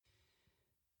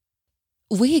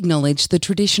We acknowledge the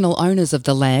traditional owners of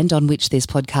the land on which this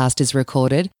podcast is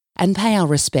recorded and pay our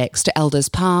respects to elders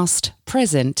past,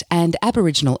 present and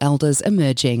Aboriginal elders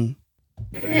emerging.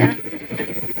 The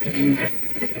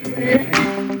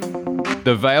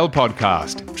Vale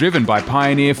Podcast, driven by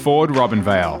Pioneer Ford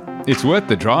Robinvale. It's worth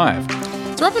the drive.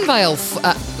 It's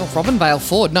Robinvale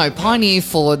Ford. No, Pioneer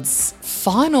Ford's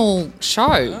final show.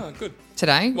 Oh, good.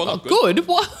 Today. Well, not good.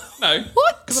 What? No.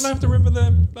 What? Because I don't have to remember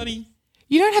the bloody...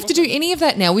 You don't have to do any of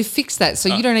that now. We've fixed that,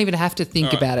 so you don't even have to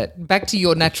think about it. Back to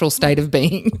your natural state of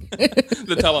being.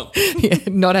 the talent. Yeah,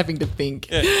 not having to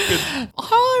think. Yeah, good.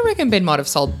 I reckon Ben might have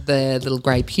sold the little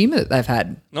grey Puma that they've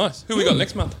had. Nice. Who we got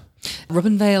next month?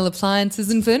 Robinvale Appliances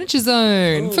and Furniture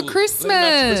Zone for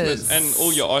Christmas. And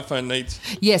all your iPhone needs.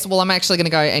 Yes, well, I'm actually going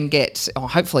to go and get,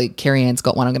 hopefully Kerry Ann's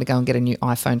got one. I'm going to go and get a new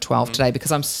iPhone 12 today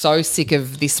because I'm so sick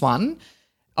of this one.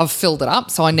 I've filled it up,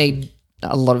 so I need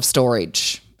a lot of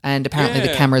storage. And apparently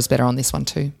the camera's better on this one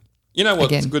too. You know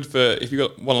what's good for if you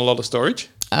want a lot of storage?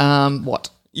 What?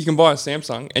 You can buy a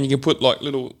Samsung and you can put like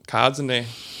little cards in there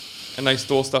and they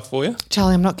store stuff for you.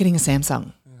 Charlie, I'm not getting a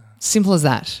Samsung. Simple as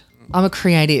that. I'm a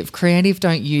creative. Creative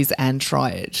don't use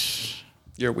Android.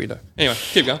 You're a weirdo. Anyway,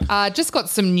 keep going. Just got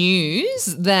some news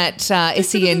that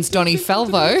SEN's Donny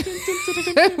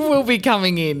Falvo will be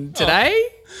coming in today.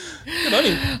 Good on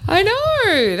him. I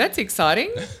know. That's exciting.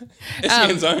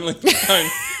 SEN's only.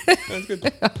 That's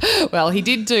good. Well, he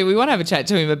did we want to have a chat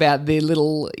to him about the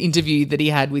little interview that he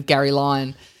had with Gary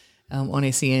Lyon on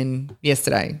SEN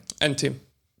yesterday. And Tim.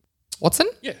 Watson?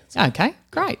 Yeah. Okay,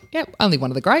 great. Yep, only one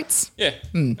of the greats. Yeah.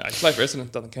 No, he played for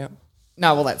Essendon, doesn't count.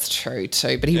 No, well, that's true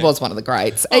too, but he was one of the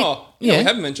greats. Oh, we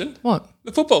haven't mentioned. What?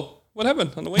 The football. What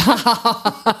happened on the weekend?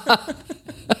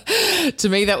 To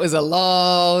me, that was a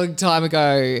long time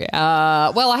ago.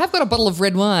 Well, I have got a bottle of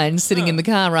red wine sitting in the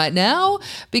car right now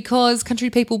because country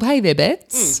people pay their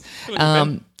bets.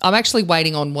 I'm actually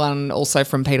waiting on one also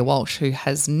from Peter Walsh who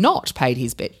has not paid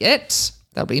his bet yet.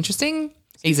 That'll be interesting.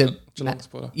 He's a Geelong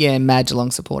supporter. Yeah, mad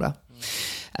Geelong supporter.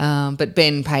 But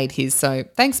Ben paid his, so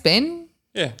thanks, Ben.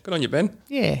 Yeah, good on you, Ben.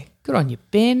 Yeah, good on you,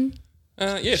 Ben.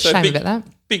 So shame about that.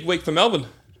 Big week for Melbourne.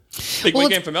 Big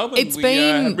weekend for Melbourne. We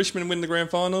had Richmond win the grand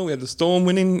final. We had the Storm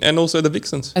winning and also the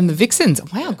Vixens. And the Vixens.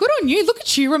 Wow, good on you. Look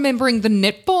at you remembering the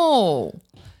netball.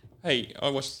 Hey, I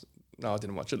watched... No, I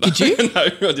didn't watch it. Did you? No, I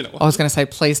didn't watch it. I was going to say,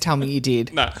 please tell me you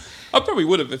did. Nah, I probably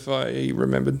would have if I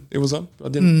remembered it was on. I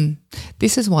didn't.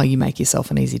 This is why you make yourself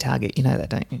an easy target. You know that,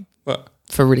 don't you? What?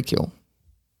 For ridicule.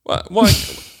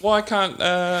 Why can't...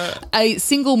 A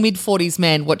single mid-40s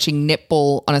man watching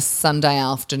netball on a Sunday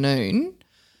afternoon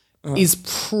is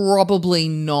probably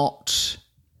not...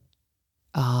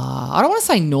 I don't want to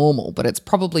say normal, but it's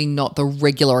probably not the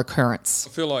regular occurrence.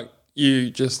 I feel like you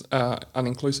just are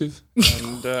uninclusive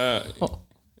and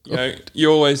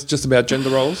you're always just about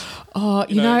gender roles.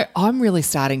 You know, I'm really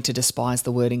starting to despise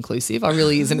the word inclusive. I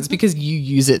really is, and it's because you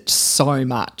use it so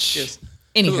much. Yes.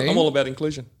 Anywho. I'm all about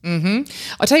inclusion.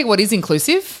 I'll tell you what is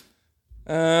inclusive.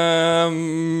 Let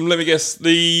me guess.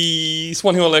 The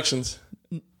Swan Hill elections.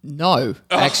 No,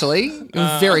 actually.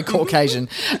 Very Caucasian.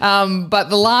 But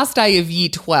the last day of year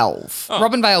 12,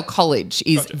 Robinvale College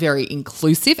is very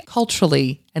inclusive,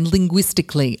 culturally and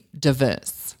linguistically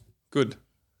diverse. Good.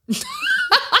 I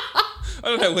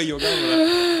don't know where you're going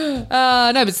with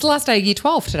that. No, but it's the last day of year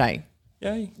 12 today.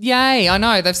 Yay. Yay, I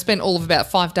know. They've spent all of about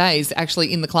 5 days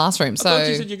actually in the classroom. I thought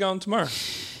you said you're going tomorrow.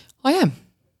 I am.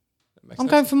 I'm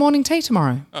going for morning tea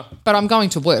tomorrow. Oh. But I'm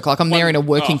going to work. Like I'm there in a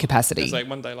working capacity. It's like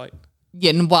one day late.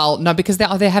 Yeah, well, no, because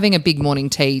they're having a big morning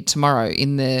tea tomorrow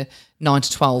in the 9 to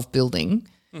 12 building,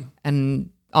 and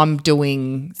I'm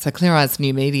doing. So Clear Eyes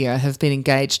New Media have been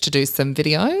engaged to do some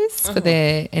videos for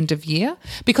their end of year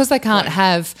because they can't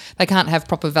have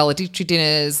proper valedictory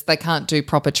dinners, they can't do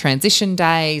proper transition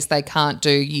days, they can't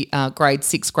do grade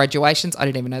 6 graduations. I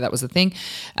didn't even know that was a thing,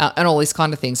 and all this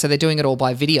kind of thing. So they're doing it all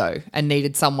by video and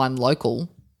needed someone local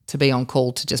to be on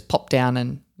call to just pop down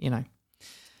and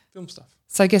film stuff.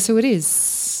 So guess who it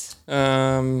is?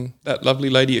 That lovely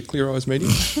lady at Clear Eyes Media.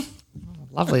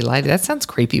 Lovely lady. That sounds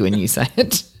creepy when you say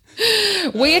it.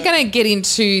 We are going to get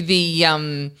into the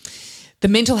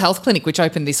mental health clinic, which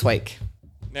opened this week.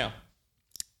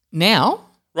 Now?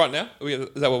 Right now? Is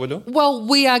that what we're doing? Well,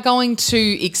 we are going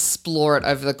to explore it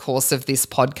over the course of this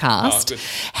podcast. Good.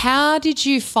 How did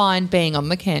you find being on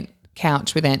the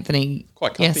couch with Anthony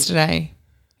yesterday?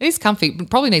 It is comfy. It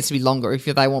probably needs to be longer if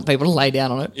they want people to lay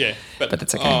down on it. Yeah. But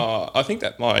that's okay. I think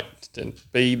that might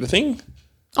be the thing.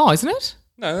 Oh, isn't it?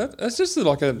 No, that's just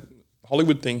like a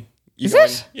Hollywood thing. Is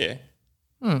it? Yeah.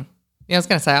 Yeah, I was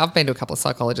going to say, I've been to a couple of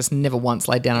psychologists, never once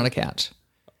laid down on a couch.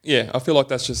 Yeah, I feel like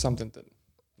that's just something that,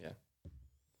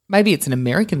 Maybe it's an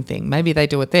American thing. Maybe they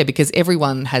do it there because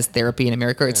everyone has therapy in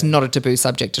America. It's not a taboo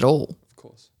subject at all. Of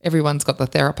course. Everyone's got the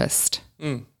therapist.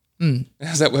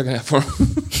 How's that working out for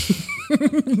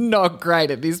them? Not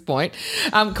great at this point.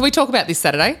 Can we talk about this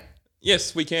Saturday?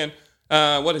 Yes, we can.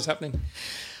 What is happening?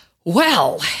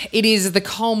 Well, it is the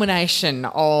culmination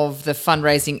of the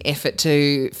fundraising effort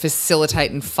to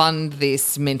facilitate and fund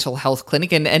this mental health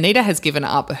clinic. And Anita has given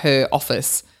up her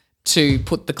office to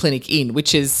put the clinic in,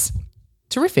 which is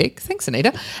terrific. Thanks,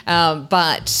 Anita.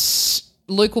 But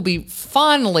Luke will be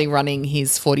finally running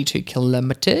his 42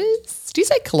 kilometres. Do you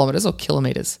say kilometres or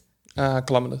kilometres?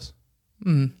 Kilometres.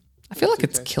 I feel like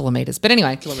it's kilometres. But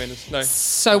anyway. Kilometres, no.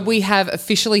 So we have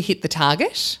officially hit the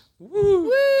target. Woo!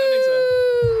 Woo!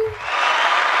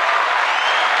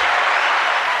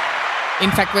 In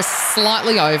fact, we're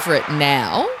slightly over it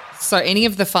now. So any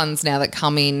of the funds now that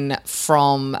come in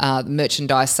from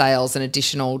merchandise sales and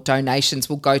additional donations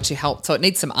will go to help. So it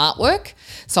needs some artwork.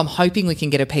 So I'm hoping we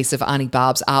can get a piece of Arnie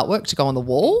Barb's artwork to go on the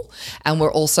wall. And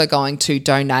we're also going to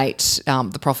donate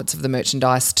the profits of the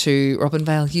merchandise to Robin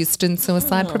Vale Houston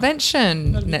Suicide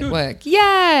Prevention Network. Good.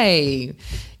 Yay!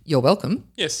 You're welcome.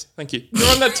 Yes, thank you. You're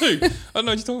on that too. I don't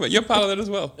know what you're talking about. You're part of that as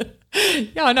well.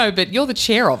 Yeah, I know, but you're the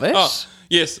chair of it. Oh,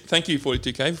 yes. Thank you,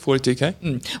 42K, for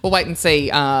 42K. We'll wait and see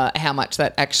how much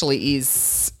that actually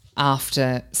is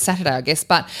after Saturday, I guess.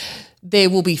 But there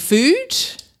will be food.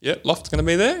 Yeah, Loft's going to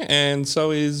be there, and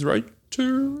so is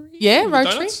Rotary. Yeah,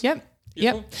 Rotary. Donuts. Yep.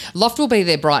 Beautiful. Yep. Loft will be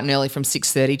there bright and early from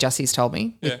 6:30, Jussie's told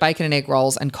me, with Yeah. bacon and egg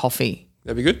rolls and coffee.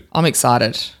 That'd be good. I'm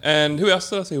excited. And who else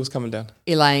did I see was coming down?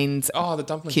 Elaine's Oh, the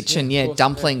dumplings. kitchen, of course,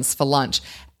 dumplings for lunch.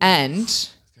 And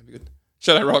It's going to be good.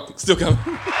 Shadow Rock, still coming.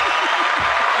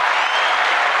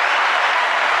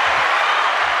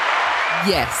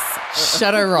 yes,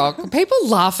 Shadow Rock. People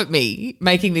laugh at me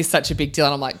making this such a big deal.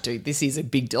 And I'm like, dude, this is a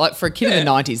big deal. Like for a kid in the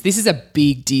 90s, this is a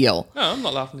big deal. No, I'm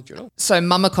not laughing at you at all. So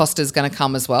Mama Costa's going to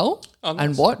come as well Oh, nice.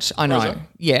 and watch. I know. Rosa.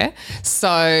 Yeah. So,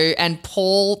 and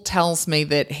Paul tells me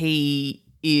that he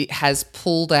has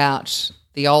pulled out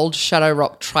the old Shadow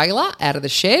Rock trailer out of the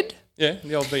shed. Yeah,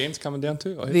 the old VN's coming down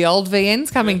too. I heard. The old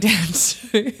VN's coming down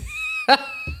too.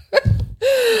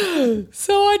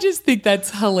 So I just think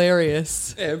that's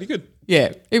hilarious. Yeah, it'd be good.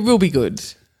 Yeah, it will be good.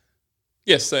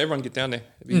 Yes, so everyone get down there.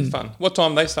 It'd be fun. What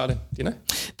time are they starting? Do you know?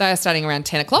 They are starting around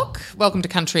 10 o'clock. Welcome to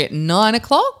Country at 9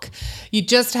 o'clock. You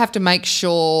just have to make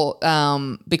sure,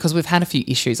 because we've had a few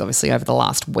issues, obviously, over the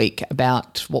last week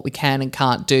about what we can and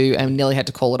can't do, and nearly had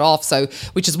to call it off. So,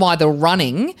 which is why the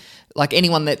running, like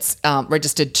anyone that's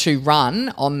registered to run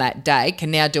on that day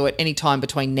can now do it anytime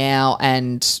between now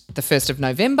and the 1st of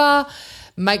November.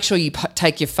 Make sure you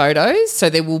take your photos. So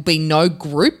there will be no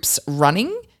groups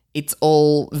running. It's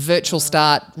all virtual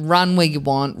start, run where you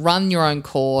want, run your own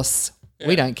course. Yeah.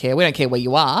 We don't care. We don't care where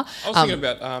you are. I was thinking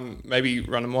about maybe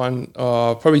running one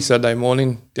probably Saturday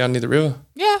morning down near the river.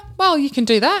 Yeah, well, you can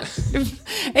do that.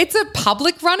 It's a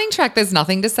public running track. There's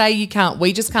nothing to say you can't.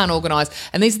 We just can't organise.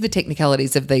 And these are the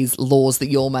technicalities of these laws that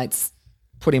your mates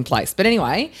put in place. But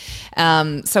anyway,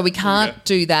 so we can't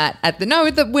do that at the – no,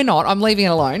 we're not. I'm leaving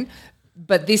it alone.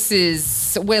 But this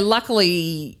is – we're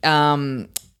luckily the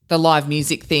live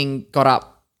music thing got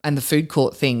up and the food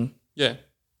court thing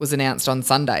was announced on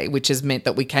Sunday, which has meant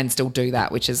that we can still do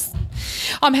that, which is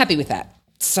 – I'm happy with that.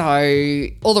 So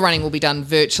all the running will be done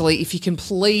virtually. If you can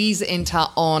please enter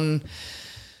on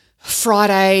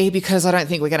Friday, because I don't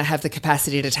think we're going to have the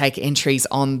capacity to take entries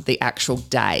on the actual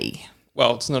day.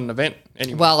 Well, it's not an event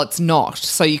anyway. Well, it's not.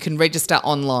 So you can register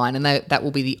online, and that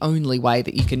will be the only way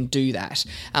that you can do that.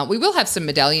 We will have some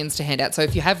medallions to hand out. So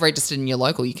if you have registered in your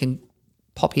local, you can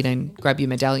pop in and grab your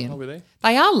medallion. I'll be there.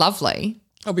 They are lovely.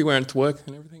 I'll be wearing it to work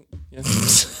and everything. Yeah.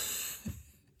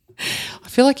 I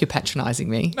feel like you're patronising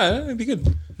me. No, it'd be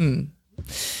good.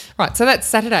 Right, so that's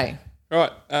Saturday.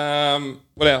 Right.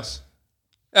 What else?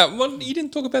 You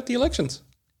didn't talk about the elections.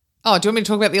 Oh, do you want me to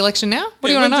talk about the election now? What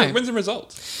do you want to know? When's the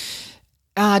results?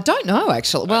 Don't know,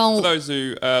 actually. Well, for those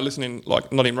who are listening,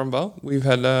 like not in Rumvale, we've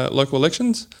had local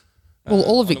elections. Well,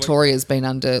 all of Victoria's been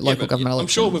under local government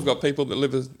elections. I'm sure we've got people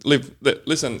that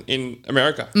listen in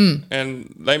America,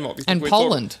 and they might be and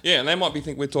Poland. And they might be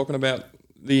think we're talking about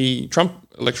the Trump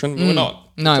election. But we're not.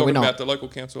 No, we're we're talking not. about the local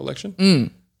council election,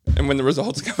 and when the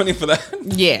results are coming in for that.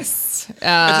 Yes,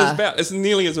 it's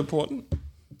nearly as important.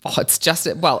 Oh, it's just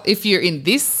if you're in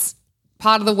this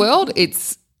part of the world,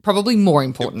 it's probably more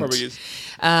important. It probably is.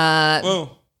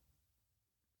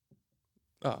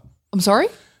 I'm sorry?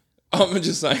 I'm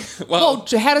just saying. Well,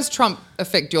 how does Trump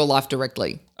affect your life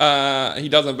directly? He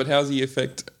doesn't, but how's he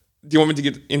affect... Do you want me to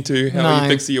get into how he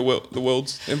affects the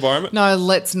world's environment? No,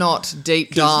 let's not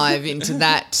deep dive into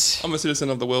that. I'm a citizen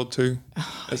of the world too.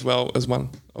 as well as one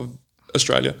of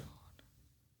Australia.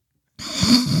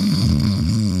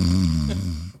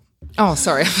 Oh,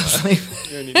 sorry, I fell asleep.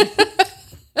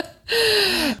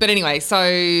 But anyway, so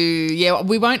yeah,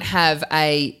 we won't have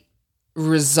a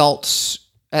result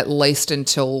at least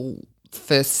until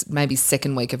first, maybe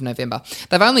second week of November.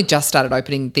 They've only just started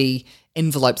opening the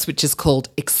envelopes, which is called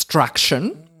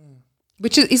extraction.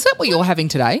 Which is that what you're having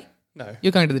today? No.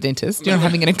 You're going to the dentist. You're not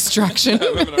having an extraction.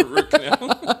 I'm having a root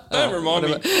canal. Don't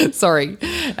remind me. Sorry.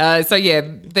 So, yeah,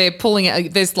 they're pulling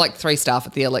it. There's like 3 staff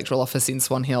at the electoral office in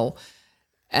Swan Hill,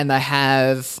 and they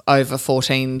have over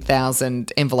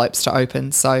 14,000 envelopes to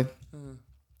open. So,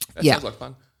 that sounds like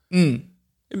fun.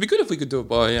 It'd be good if we could do it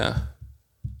by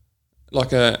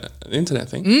like an internet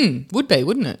thing. Would be,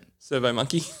 wouldn't it? Survey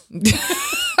Monkey.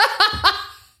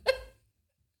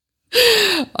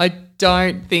 I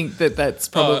don't think that's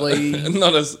probably...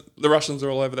 not as... The Russians are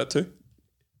all over that too.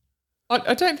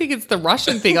 I don't think it's the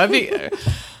Russian thing. I think...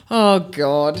 Oh,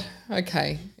 God.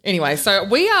 Okay. Anyway, so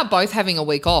we are both having a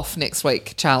week off next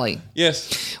week, Charlie.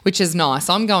 Yes. Which is nice.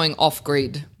 I'm going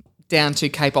off-grid down to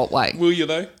Cape Otway. Will you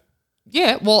though?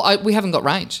 Yeah. Well, we haven't got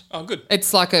range. Oh, good.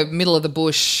 It's like a middle of the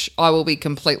bush. I will be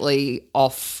completely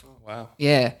off. Oh, wow.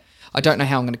 Yeah. I don't know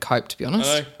how I'm going to cope, to be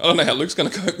honest. I don't know how Luke's going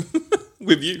to cope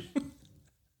with you.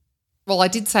 Well, I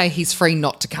did say he's free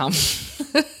not to come.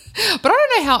 But I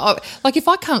don't know how, like if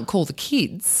I can't call the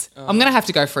kids, I'm going to have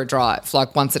to go for a drive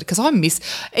like once because I miss,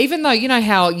 even though you know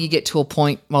how you get to a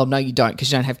point, well, no, you don't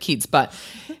because you don't have kids, but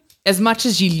as much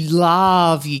as you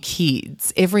love your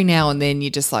kids, every now and then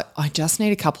you're just like, I just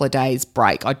need a couple of days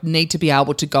break. I need to be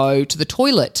able to go to the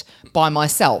toilet by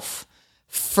myself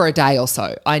for a day or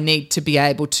so. I need to be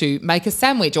able to make a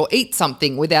sandwich or eat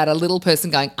something without a little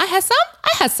person going, I have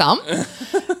some,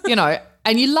 you know,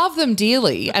 and you love them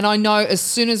dearly. And I know as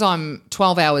soon as I'm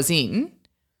 12 hours in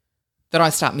that I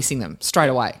start missing them straight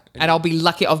away. And I'll be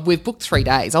lucky. We've booked 3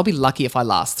 days. I'll be lucky if I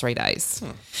last 3 days.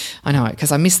 I know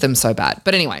because I miss them so bad.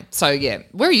 But anyway, so yeah,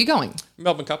 where are you going?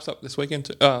 Melbourne Cup's up this weekend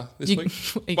too. This week.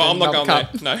 Well, I'm not going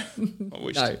Cup? there. No, I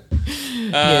wish No.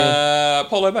 to.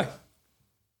 Polo Bay.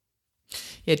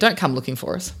 Yeah, don't come looking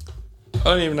for us. I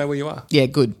don't even know where you are. Yeah,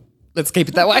 good. Let's keep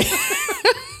it that way.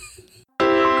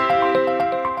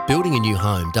 Building a new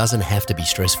home doesn't have to be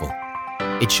stressful.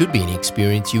 It should be an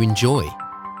experience you enjoy,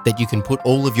 that you can put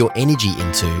all of your energy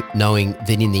into, knowing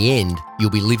that in the end,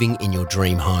 you'll be living in your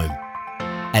dream home.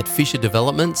 At Fisher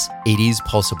Developments, it is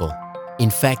possible. In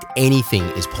fact, anything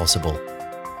is possible.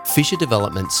 Fisher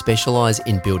Developments specialise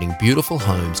in building beautiful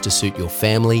homes to suit your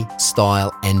family,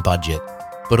 style and budget,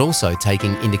 but also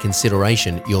taking into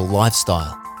consideration your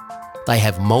lifestyle. They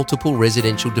have multiple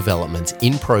residential developments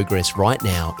in progress right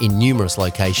now in numerous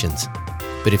locations.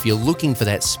 But if you're looking for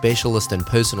that specialist and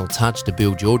personal touch to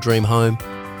build your dream home,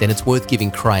 then it's worth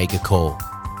giving Craig a call.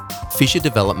 Fisher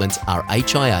Developments are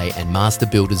HIA and Master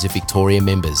Builders of Victoria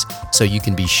members, so you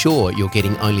can be sure you're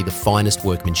getting only the finest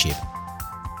workmanship.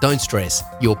 Don't stress,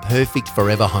 your perfect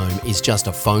forever home is just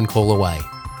a phone call away.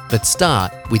 But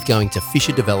start with going to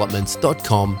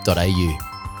fisherdevelopments.com.au.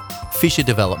 Fisher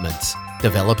Developments,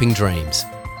 developing dreams.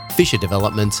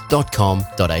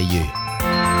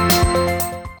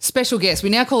 fisherdevelopments.com.au. Special guest. We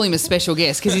now call him a special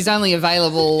guest because he's only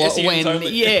available SEN's when,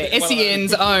 only.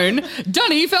 SEN's own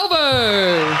Donny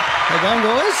Falvo. How you going,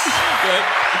 guys?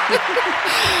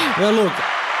 Well, look,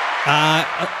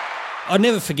 I'll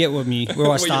never forget where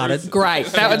I started.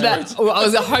 Great. I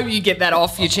hope you get that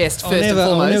off your chest first and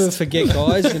foremost. I'll never forget,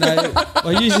 guys. You know,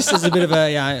 I use this as a bit of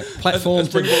a platform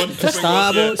for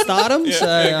stardom.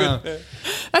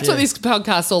 That's what this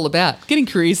podcast's all about, getting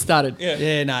careers started.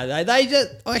 They just,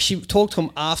 I actually talked to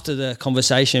them after the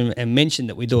conversation and mentioned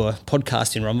that we do a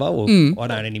podcast in Rumba. Well, I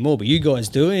don't anymore, but you guys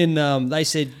do. And they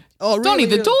said, oh, really? Donny,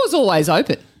 the door's always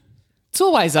open. It's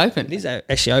always open. It is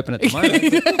actually open at the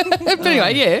moment. But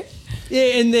anyway, yeah.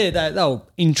 Yeah, and they were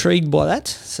intrigued by that.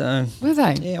 So were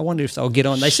they? Yeah, I wonder if they'll get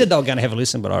on. They said they were going to have a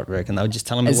listen, but I reckon they were just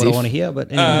telling me what I want to hear.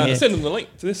 But anyway, send them the link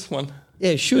to this one.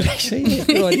 Yeah, should actually. Yeah,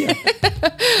 good idea.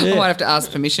 I might have to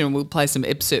ask permission and we'll play some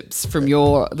excerpts from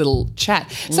your little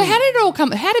chat. So how did it all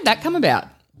come? How did that come about?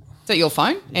 Is that your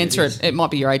phone? Answer it. It might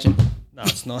be your agent. No,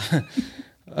 it's not.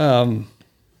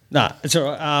 No, it's all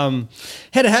right.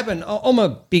 How'd it happen? I'm a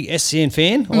big SEN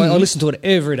fan. I listen to it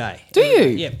every day. Do you?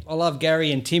 Yeah. I love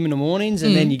Gary and Tim in the mornings,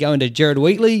 and then you go into Jared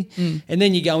Wheatley, and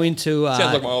then you go into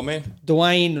sounds like my old man,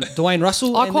 Dwayne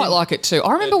Russell. I quite like it too.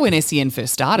 I remember when SEN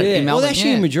first started in Melbourne. Well, they're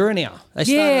actually in Mildura now. They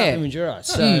started up in Mildura,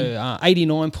 so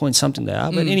 89 point something they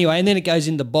are. But anyway, and then it goes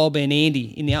into Bob and Andy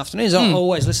in the afternoons. I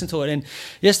always listen to it. And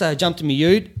yesterday I jumped in my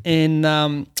ute,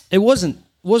 and it wasn't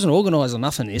organised or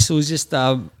nothing. This it was just.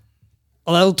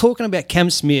 they were talking about Cam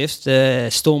Smith, the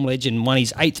Storm legend, won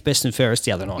his 8th best and fairest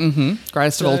the other night. Mm-hmm.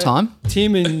 Greatest of all time.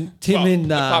 Tim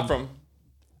and apart from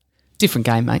Different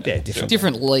game, mate. Yeah,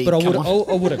 different league. But I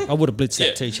would have blitzed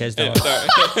that too, Chaz.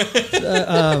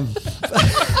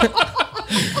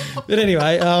 But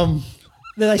anyway,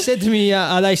 they said to me,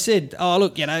 oh,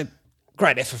 look,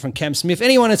 great effort from Cam Smith.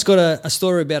 Anyone that's got a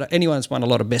story about it, anyone that's won a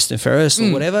lot of best and fairest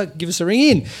or whatever, give us a ring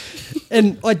in.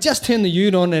 And I just turned the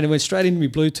ute on and it went straight into my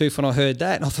Bluetooth when I heard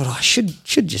that. And I thought, I should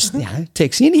just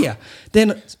text in here.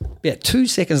 Then about 2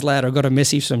 seconds later, I got a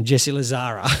message from Jesse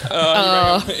Lazara.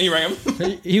 He rang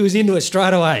him. He was into it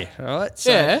straight away. All right.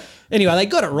 So Yeah. Anyway, they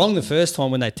got it wrong the first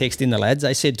time when they texted in the lads.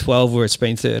 They said 12 where it's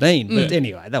been 13. But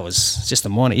anyway, that was just a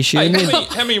minor issue. Hey, And then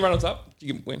how many runners up did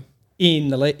you win?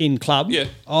 in club, Yeah.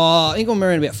 I think I'm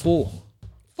around about 4.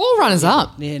 4 runners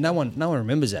up. Yeah, no one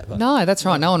remembers that. But No, that's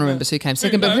right. No one remembers who came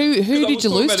second. But who did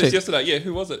you lose to? Yesterday, yeah.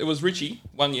 Who was it? It was Richie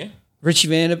 1 year. Richie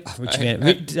Hendricks.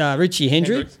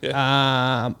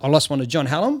 Yeah. I lost one to John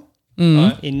Hallam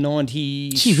in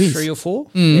 93 or 4.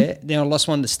 Yeah. Then I lost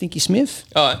one to Stinky Smith.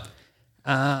 Oh,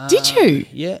 Did you?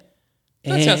 Yeah.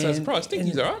 that sounds so surprised.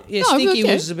 Stinky's all right. Yeah, Oh, Stinky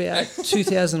okay. was about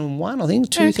 2001, I think.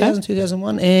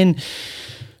 2001. And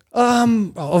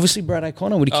obviously Brad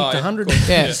O'Connor would have kicked 100. course.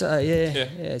 Yeah. So, yeah.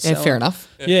 Yeah, So, fair enough.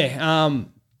 Yeah.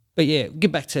 But yeah,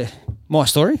 get back to my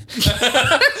story.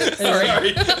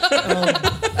 Sorry.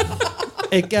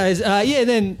 It goes,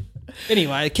 then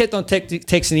anyway, it kept on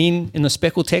texting in the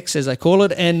speckle text, as they call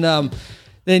it. And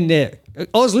then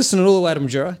I was listening all the way to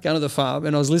Majura, going to the farm,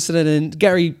 and I was listening, and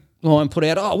Gary Lyon put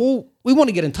out, we want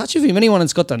to get in touch with him. Anyone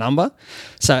that's got the number.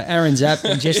 So Aaron Zapp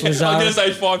and Jess Lazaro. I'm going to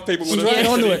say 5 people would have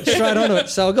Straight onto it.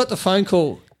 So I got the phone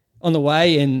call on the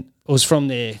way, and it was from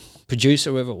their producer,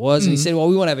 whoever it was, and he said,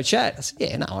 we want to have a chat. I said,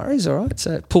 yeah, no worries, all right.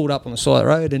 So it pulled up on the side of the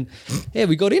road, and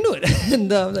we got into it.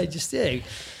 And they just, I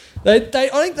think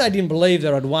they didn't believe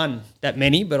that I'd won that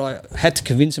many, but I had to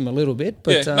convince them a little bit.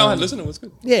 But no, I had listened. It was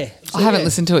good. Yeah. So, I haven't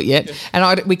listened to it yet. And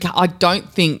I don't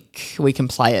think we can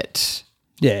play it.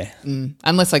 Yeah.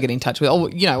 Unless I get in touch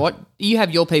with, you know what? You have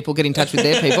your people get in touch with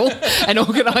their people and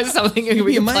organise something and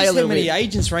we can play a How little many bit.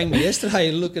 agents rang me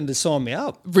yesterday looking to sign me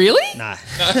up? Really? Nah.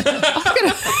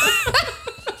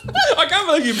 I can't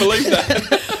believe you believe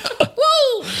that.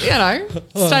 Well,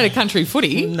 state of country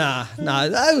footy. Nah.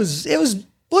 It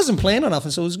wasn't planned enough,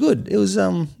 and so it was good. It was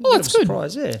that's good.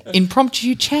 surprise, yeah.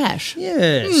 Impromptu chat.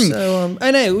 Yeah. So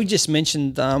I know we just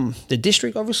mentioned the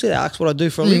district. Obviously, they asked what I do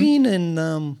for a living, and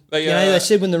they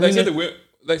said when they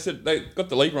said they got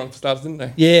the league wrong for starters, didn't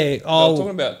they? Yeah. They were talking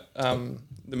about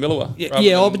the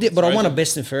Millewa. But I won a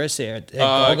best and fairest there at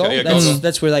Gogol. Okay, yeah,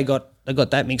 that's where they got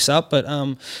that mix up. But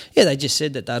they just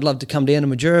said that they'd love to come down to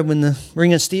Majura when the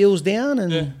Ring of Steel's down.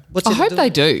 And I hope they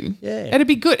do. Yeah. It'd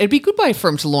be good. It'd be a good way for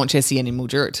them to launch SEN in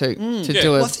Mildura too, to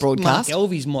do a I think broadcast. Mark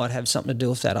Elvies might have something to do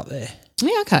with that up there.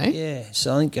 Yeah, okay. Yeah.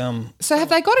 So I think So have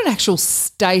they got an actual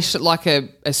station, like a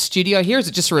studio here, or is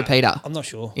it just a repeater? I'm not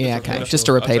sure. Yeah, I'm okay. not Just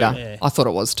sure. a repeater. Yeah. I thought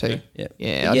it was too. Yeah.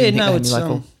 Yeah, I didn't think they had any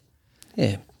local.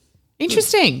 yeah.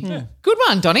 Interesting. Good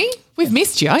one, Donny. We've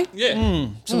missed you. Yeah.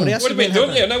 Somebody else What have you has been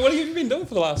doing? Yeah, no, what have you been doing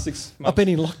for the last 6 months? I've been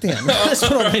in lockdown. That's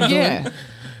what I've been doing. Yeah.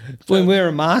 When we're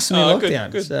in masks and in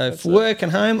lockdown. good. So That's for work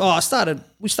and home,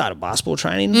 we started basketball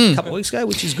training a couple of weeks ago,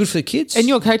 which is good for the kids. And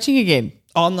you're coaching again?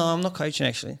 Oh, no, I'm not coaching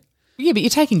actually. Yeah, but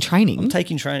you're taking training. I'm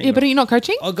taking training. Yeah, but are you not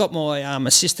coaching? I got my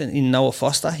assistant in Noah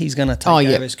Foster. He's going to take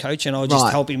over as coach, and I'll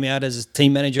just help him out as a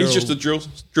team manager. He's just a drill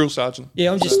sergeant.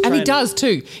 Yeah, I'm just And he training. does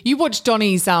too. You watch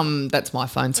Donny's that's my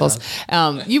phone, Soz.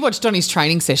 You watch Donny's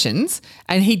training sessions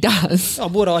and he does. Oh,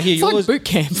 what I hear It's yours like boot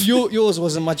camp. Yours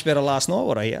wasn't much better last night.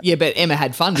 What I hear? Yeah, but Emma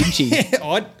had fun, didn't she?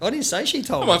 I didn't say she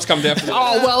told I me. might come down for that.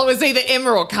 Oh, well, it was either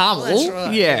Emma or Carmel. That's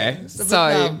right. Yeah.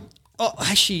 So, I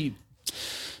actually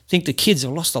think the kids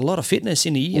have lost a lot of fitness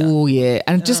in a year. oh, yeah.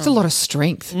 And just a lot of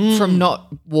strength from not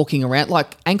walking around,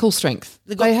 like ankle strength.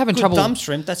 They're having Good trouble. thumb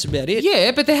strength. That's about it.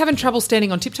 Yeah, but they're having trouble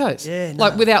standing on tiptoes. Yeah,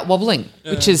 Like without wobbling,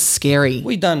 which is scary.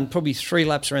 We done probably 3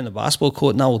 laps around the basketball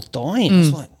court and they were dying.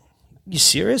 It's like, you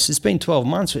serious? It's been 12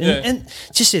 months. And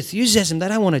just enthusiasm, they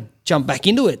don't want to jump back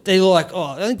into it. They're like,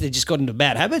 I think they just got into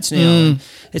bad habits now. And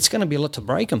it's going to be a lot to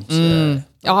break them. So.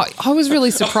 I was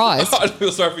really surprised. I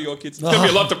feel sorry for your kids. It's going to be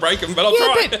a lot to break them, but I'll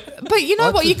try. But you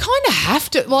know what? You kind of have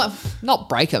to, well, not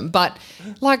break them, but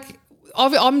like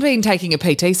I've been taking a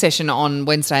PT session on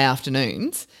Wednesday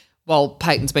afternoons while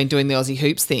Peyton's been doing the Aussie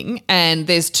Hoops thing, and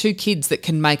there's 2 kids that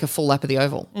can make a full lap of the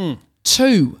oval.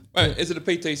 2. Wait, is it a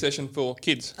PT session for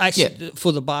kids? Actually,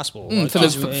 for the basketball.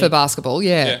 For basketball,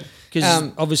 yeah.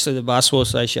 Because obviously the Basketball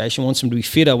Association wants them to be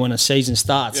fitter when a season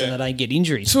starts and they don't get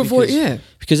injuries. To avoid,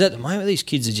 Because at the moment these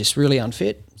kids are just really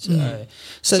unfit.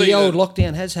 So the old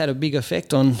lockdown has had a big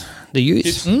effect on the youth.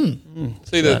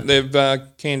 See that they've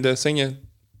canned a senior.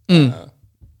 They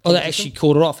actually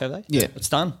called it off, have they? Yeah. It's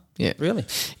done. Yeah. Really?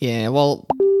 Yeah, well,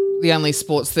 the only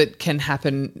sports that can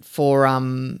happen for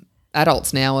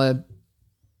adults now are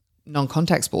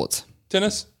non-contact sports.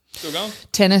 Tennis, still going?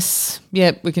 Tennis,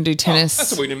 yeah, we can do tennis.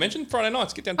 That's what we didn't mention. Friday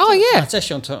nights, get down to Oh, tennis. yeah. It's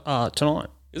actually on tonight.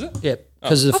 Is it? Yep.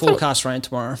 Because of the forecast rain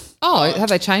tomorrow. Oh, have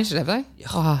they changed it, have they?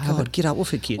 God, get up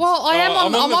with it, kids. Well,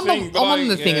 I'm on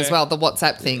the thing yeah. as well, the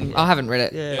WhatsApp thing. I haven't read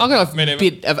it. Yeah. I got a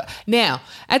bit of now.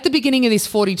 At the beginning of this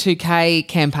 42K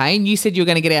campaign, you said you were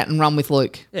going to get out and run with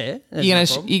Luke. Yeah, You're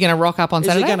going to rock up on Is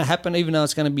Saturday. it going to happen even though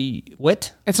it's going to be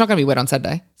wet? It's not going to be wet on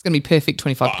Saturday. It's going to be perfect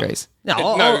 25 degrees. No,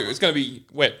 It's going to be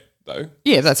wet though.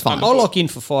 Yeah, that's fine. I'll lock in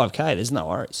for 5K. There's no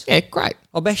worries. Yeah, great.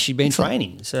 I've actually been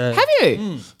training. So Have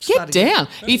you? Get down.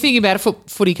 Are you thinking about a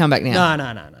footy comeback now?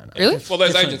 No. Really? Well,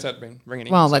 those agents had been ringing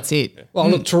in. Well, that's it. Well,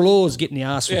 look, Trelaw's getting the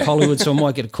arse with Hollywood, so I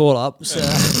might get a call up. So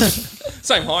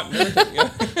Same height and everything.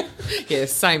 Yeah. Yeah,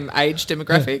 same age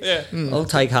demographic. Yeah. I'll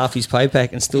take half his pay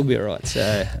pack and still be all right.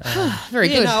 So Very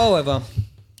good. No, I'll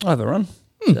have a run.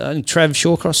 So I think Trav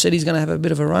Shawcross said he's going to have a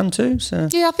bit of a run too. So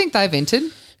Yeah, I think they've entered.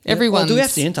 Everyone. do we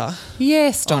have to enter?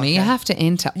 Yes, Donny, you have to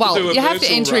enter. Well, do a you have to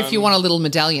virtual enter if you run. want a little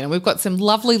medallion, and we've got some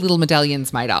lovely little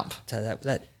medallions made up. So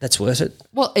that's worth it.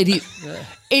 Well, it is.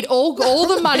 It all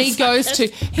the money goes to.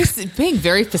 He's being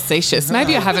very facetious.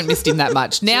 Maybe I haven't missed him that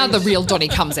much. Now the real Donny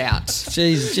comes out.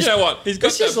 Jeez, You know what? He's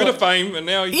got that bit of fame and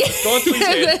now he's gone to his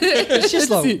head.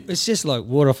 it's just like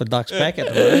water off a duck's back at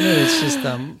the moment. It's just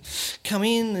come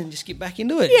in and just get back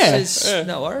into it. Yeah. It's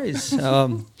no worries.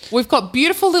 We've got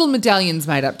beautiful little medallions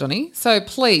made up, Donny. So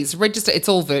please register. It's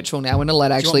all virtual now. We're not allowed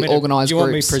to actually organise Do you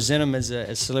want me groups. to present them as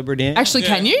a celebrity? Actually,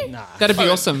 can you? Nah. That'd be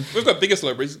awesome. We've got bigger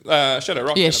celebrities. Shadow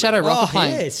Rock. Yeah, Shadow Rock are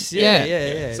playing. yes,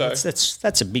 yeah. So-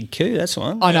 That's a big coup. That's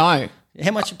one. I know.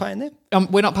 How much you paying them?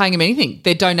 We're not paying them anything.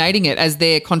 They're donating it as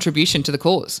their contribution to the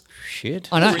cause. Shit.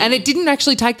 I know. And it didn't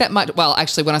actually take that much. Well,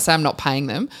 actually, when I say I'm not paying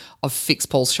them, I've fixed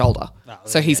Paul's shoulder.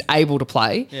 So he's able to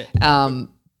play. Yeah.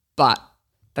 But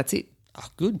that's it. Oh,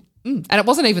 good. And it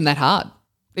wasn't even that hard.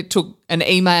 It took an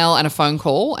email and a phone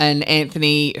call, and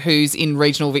Anthony, who's in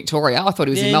regional Victoria, I thought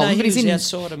he was in Yeah, Melbourne, no, but he he's lives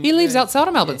in. outside of- He lives yeah. outside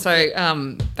of Melbourne,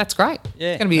 so that's great. Yeah,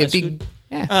 It's going to be a that's big. good.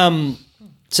 Yeah.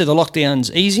 So the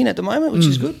lockdown's easing at the moment, which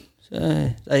is good.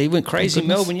 So they went crazy in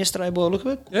Melbourne yesterday by the look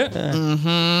of it.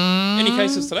 Yeah. Any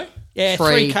cases today? Yeah, 3.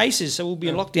 3 cases, so we'll be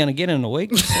in lockdown again in a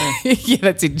week. So, Yeah,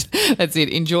 that's it. That's it.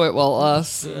 Enjoy it while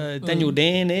us. Daniel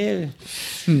Dan there,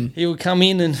 he will come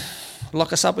in and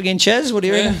lock us up again. Chaz, what do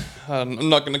you reckon? I'm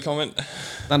not going to comment.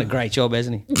 Done a great job,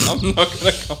 hasn't he? I'm not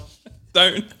going to comment.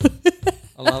 Don't.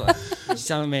 I love it. He's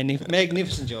done a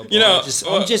magnificent job. You know,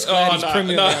 I'm just glad he's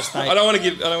Premier no, of our state. I don't want to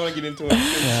get into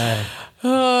it.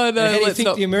 Oh, no, How do you let's think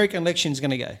not. the American election's going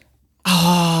to go?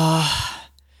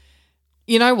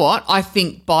 You know what? I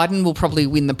think Biden will probably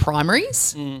win the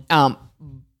primaries.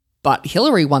 But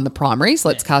Hillary won the primaries.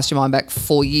 Let's cast your mind back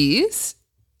 4 years.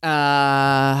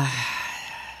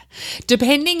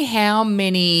 Depending how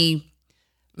many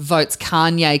votes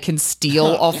Kanye can steal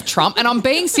off Trump, and I'm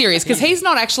being serious because he's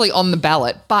not actually on the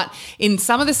ballot, but in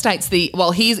some of the states,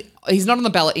 he's not on the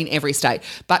ballot in every state,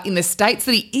 but in the states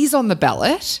that he is on the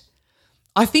ballot,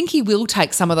 I think he will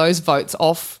take some of those votes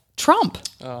off Trump.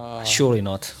 Surely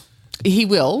not. He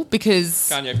will because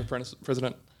Kanye for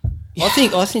president. I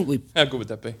think we How good would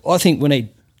that be? I think we need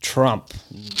Trump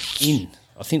in.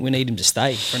 I think we need him to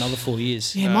stay for another 4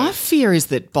 years. yeah, my fear is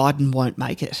that Biden won't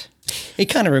make it. He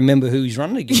can't remember who he's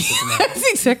running against at the moment. That's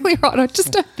exactly right. I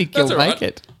just don't think That's he'll all make right.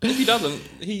 it. If he doesn't,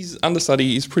 his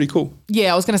understudy is pretty cool.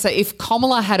 Yeah, I was going to say if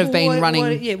Kamala had have been running,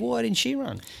 Why didn't she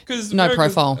run? Because No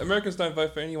profile. Americans don't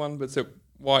vote for anyone but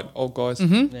white old guys.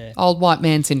 old white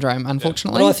man syndrome,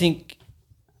 unfortunately. But I think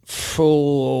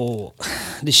for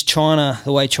this the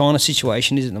way China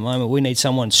situation is at the moment, we need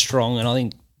someone strong, and I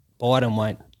think Biden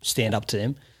won't stand up to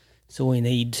them. So we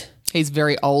need. He's a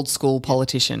very old school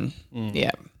politician.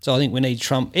 Yeah. So I think we need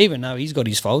Trump, even though he's got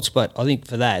his faults. But I think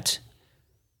for that,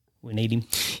 we need him.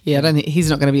 Yeah, I don't think he's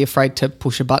not going to be afraid to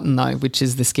push a button though, which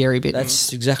is the scary bit.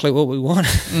 That's exactly what we want.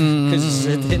 'Cause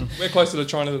We're closer to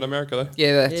China than America, though.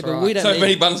 yeah, that's yeah, but right. we don't. So need-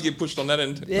 many buttons get pushed on that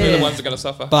end. We're the ones that are going to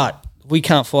suffer. But we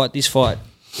can't fight this fight.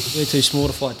 We're too small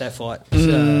to fight that fight.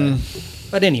 So,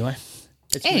 but anyway.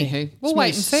 It's Anywho, we'll It's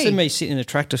wait and see. It's me sitting in a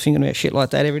tractor thinking about shit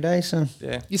like that every day. So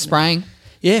yeah. You're spraying.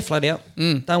 yeah, flat out.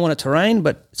 Don't want it to rain,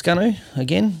 but it's going to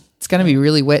again. It's going to be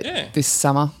really wet Yeah. this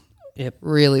summer. Yep.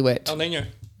 Really wet. El Nino.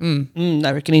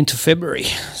 They reckon into February.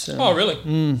 So, Oh, really?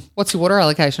 What's your water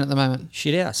allocation at the moment?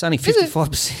 shit out. It's only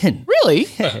 55%. Really?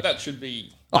 That should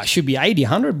be. Oh, it should be 80,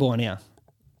 100 by now.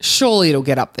 Surely it'll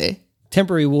get up there.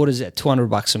 Temporary water's at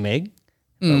 $200 a meg,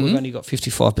 but we've only got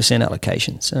 55%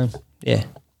 allocation. So, yeah.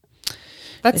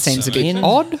 That seems a bit Again,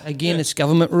 odd. Again, it's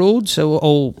government ruled,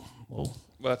 so Well,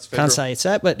 that's federal. can't say it's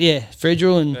that, but yeah,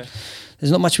 federal, and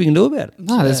there's not much we can do about it.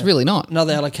 No, there's really not.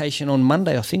 Another allocation on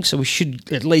Monday, I think, so we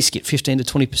should at least get 15 to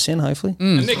 20%, hopefully.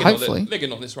 And they're getting hopefully. they're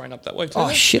getting all this rain up that way too. Oh,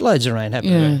 shitloads of rain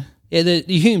happening. Yeah, the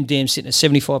Hume Dam's sitting at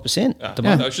 75% at the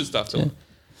moment. That should stuff too.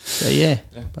 So, yeah.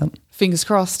 Fingers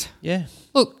crossed. Yeah.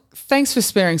 Look, thanks for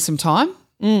sparing some time.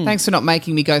 Thanks for not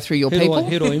making me go through your people.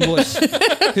 Who do I invoice?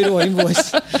 Who do I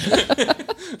invoice? Who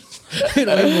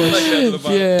do I invoice?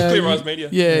 Clear Eyes Media.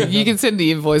 Yeah, you can send the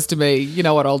invoice to me. You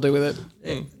know what I'll do with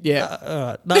it. Yeah. All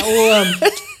right. No, well,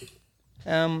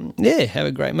 yeah, have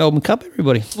a great Melbourne Cup,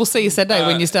 everybody. We'll see you Saturday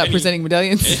when you start presenting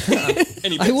medallions.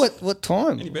 Any Hey, bets? what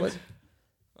time? Any bets? What?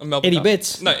 On Melbourne Any Cup?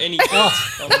 bets? No, any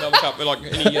bets on Melbourne Cup. Like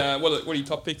any, what are your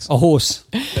top picks? A horse.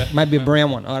 Maybe a brown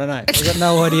one. I don't know. I've got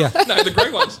no idea. No, the grey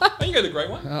ones. Oh, you go the grey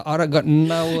one. I don't got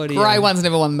no idea. Grey one's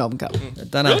never won the Melbourne Cup. I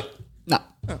don't know. Really? No.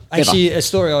 Actually, a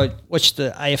story, I watched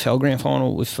the AFL Grand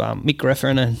Final with Mick Greffer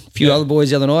and a few other boys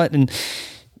the other night, and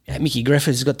Mickey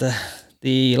Greffer's got the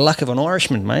luck of an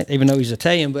Irishman, mate, even though he's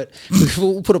Italian, but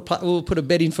we'll put a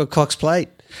bet in for Cox Plate.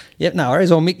 Yep, no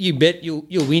worries. I'll Mick, you bet, you'll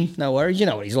win, no worries. You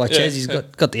know what he's like, Chaz. He's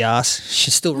got the arse.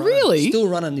 She's still running. Really? Still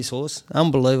running this horse.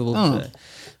 Unbelievable. Oh. So,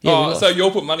 yeah, So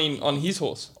you'll put money on his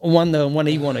horse? won the one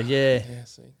he wanted, yeah. Yeah,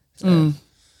 see.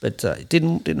 But it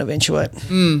didn't eventuate.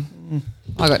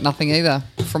 I got nothing either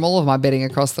from all of my betting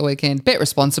across the weekend. Bet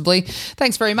responsibly.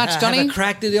 Thanks very much, Donny. Have a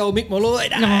crack to the old Mick Malloy.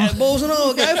 Balls and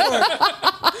all, go for it.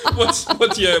 What's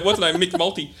his name? Mick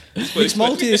Multi. Mick's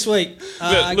multi this week.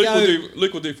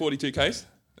 Luke will do 42Ks.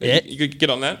 Yeah. You could get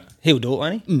on that. He'll do it,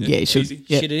 won't he? Yeah, you should. Easy.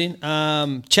 Yeah. Shit it in.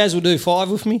 Chaz will do 5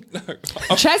 with me.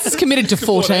 Chaz is committed to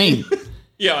 14.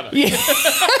 Yeah, I know. Yeah.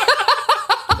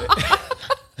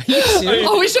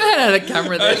 I wish I had a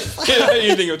camera there.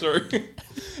 You think it through.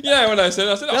 Yeah, when I said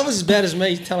That was as bad as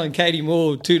me telling Katie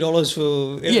Moore $2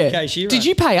 for every Yeah. case she Did run.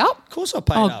 you pay up? Of course I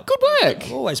paid Oh, up. good work.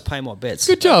 I always pay my bets.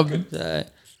 Good job. So,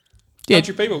 Yeah.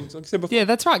 country people. Like I said before. Yeah,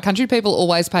 that's right. Country people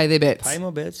always pay their bets. pay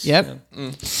my bets. Yep. Yeah.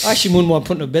 I actually wouldn't mind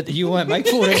putting a bet that you won't make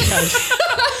 14 Ks.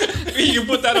 You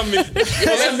put that on Mick.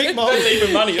 That's even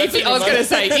money. That's I was going to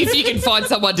say, if you can find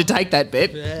someone to take that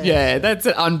bet, yeah that's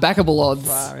an unbackable odds.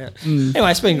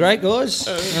 Anyway, it's been great, guys.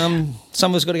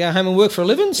 Some of us got to go home and work for a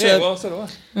living. So Yeah, well, so do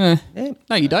I.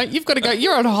 No, you don't. You've got to go.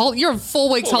 You're on 4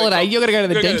 weeks holiday. You're going to go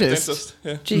to the dentist.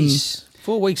 Yeah. Jeez,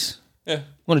 4 weeks. Yeah.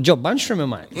 Want a job bunch trimmer,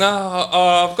 mate? No,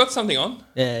 I've got something on.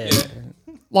 Yeah.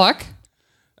 Like?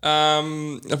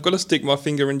 I've got to stick my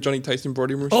finger in Johnny Taste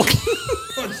embroidery machine.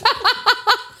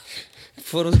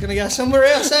 Thought I was going to go somewhere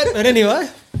else, but anyway.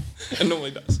 It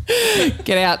normally does.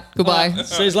 Get out. Goodbye.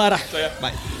 See you later. So, yeah.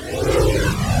 Bye.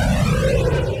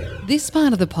 This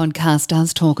part of the podcast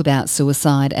does talk about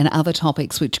suicide and other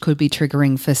topics which could be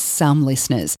triggering for some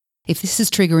listeners. If this is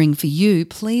triggering for you,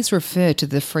 please refer to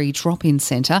the free drop-in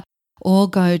centre or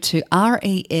go to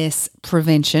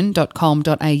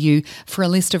resprevention.com.au for a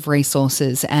list of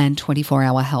resources and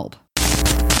 24-hour help.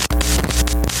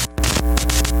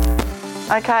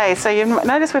 Okay, so you've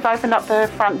noticed we've opened up the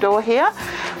front door here.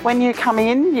 When you come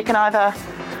in, you can either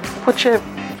put your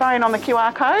phone on the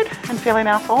QR code and fill in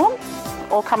our form,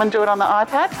 or come and do it on the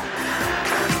iPad.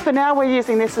 For now, we're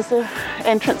using this as the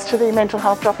entrance to the mental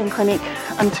health drop-in clinic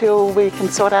until we can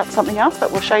sort out something else, but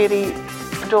we'll show you the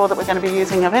door that we're going to be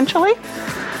using eventually.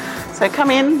 So come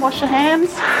in, wash your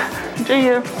hands, do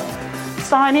your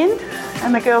sign in,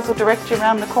 and the girls will direct you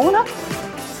around the corner.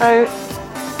 So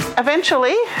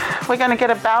eventually, we're going to get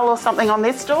a bell or something on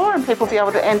this door and people will be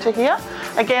able to enter here.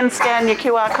 Again, scan your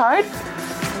QR code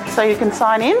so you can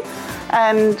sign in.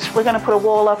 And we're going to put a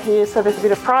wall up here so there's a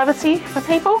bit of privacy for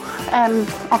people, and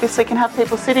obviously can have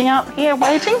people sitting out here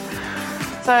waiting.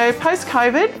 So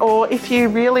post-COVID, or if you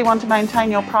really want to maintain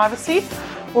your privacy,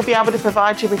 we'll be able to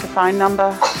provide you with a phone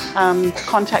number to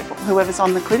contact whoever's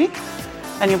on the clinic,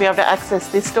 and you'll be able to access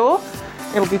this door.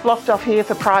 It'll be blocked off here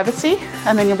for privacy,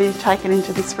 and then you'll be taken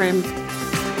into this room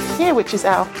here, which is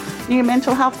our new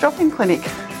mental health drop-in clinic.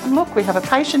 And look, we have a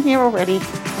patient here already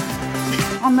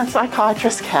on the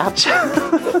psychiatrist's couch.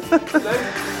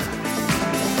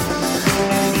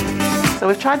 So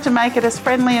we've tried to make it as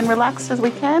friendly and relaxed as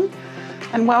we can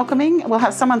and welcoming. We'll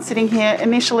have someone sitting here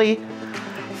initially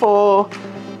for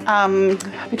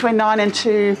between 9 and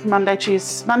 2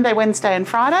 Monday, Wednesday and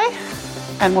Friday,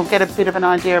 and we'll get a bit of an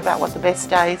idea about what the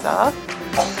best days are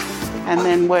and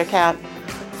then work out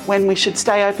when we should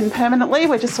stay open permanently.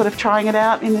 We're just sort of trying it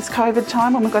out in this COVID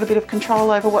time when we've got a bit of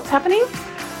control over what's happening.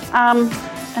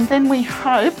 And then we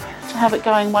hope to have it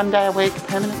going 1 day a week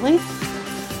permanently.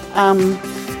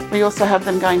 We also have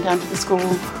them going down to the school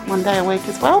 1 day a week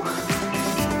as well.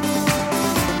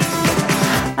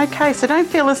 Okay, so don't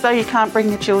feel as though you can't bring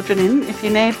your children in. If you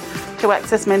need to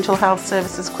access mental health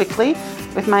services quickly,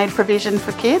 we've made provision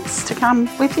for kids to come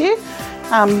with you.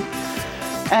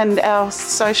 And our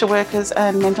social workers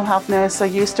and mental health nurse are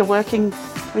used to working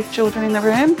with children in the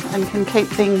room and can keep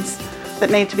things that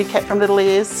need to be kept from little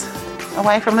ears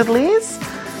away from little ears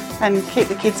and keep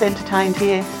the kids entertained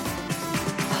here.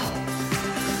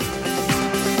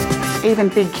 Even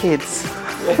big kids.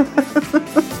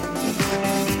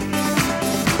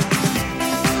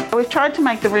 We've tried to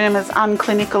make the room as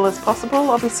unclinical as possible.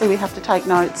 Obviously we have to take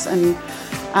notes and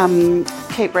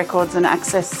keep records and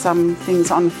access some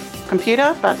things on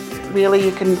computer, but really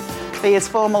you can be as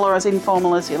formal or as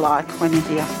informal as you like when you're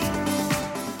here.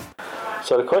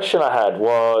 So the question I had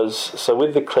was, so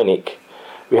with the clinic,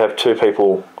 we have 2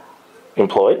 people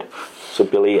employed, so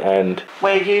Billy and...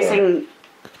 We're using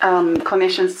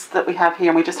clinicians that we have here,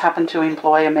 and we just happen to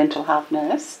employ a mental health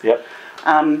nurse. Yep.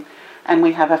 And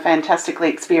we have a fantastically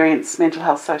experienced mental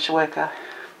health social worker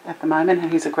at the moment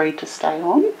who's agreed to stay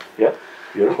on. Yep,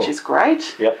 beautiful. Which is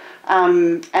great. Yep.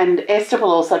 And Esther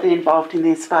will also be involved in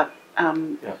this, but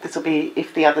this will be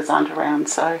if the others aren't around.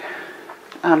 So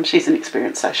she's an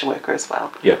experienced social worker as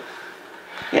well. Yep.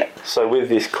 Yep. So with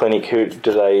this clinic,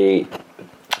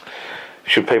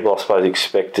 should people, I suppose,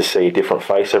 expect to see a different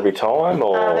face every time?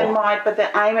 Or they might, but the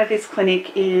aim of this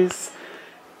clinic is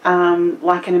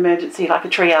like an emergency, like a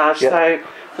triage. Yep. So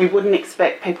we wouldn't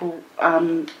expect people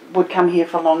would come here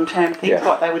for long-term things. Yeah.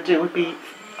 What they would do would be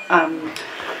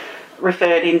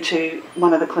referred into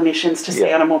one of the clinicians to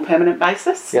see on a more permanent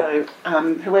basis. Yep.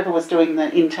 So whoever was doing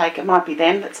the intake, it might be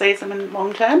them that sees them in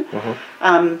long-term.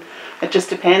 Mm-hmm. It just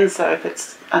depends. So if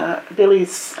it's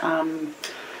Billy's,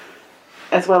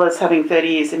 as well as having 30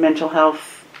 years in mental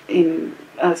health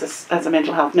as a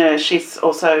mental health nurse, she's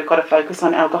also got a focus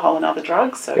on alcohol and other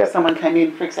drugs. So if someone came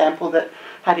in, for example, that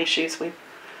had issues with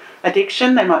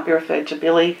addiction, they might be referred to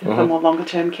Billy for more longer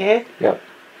term care. Yep.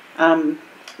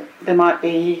 There might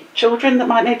be children that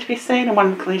might need to be seen, and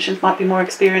one of the clinicians might be more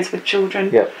experienced with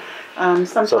children. Yep.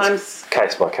 Sometimes so it's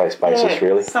case by case basis,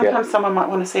 really. Sometimes someone might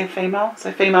want to see a female,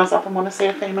 so females often want to see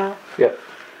a female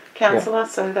counsellor.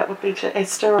 So that would be to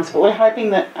Esther. We're hoping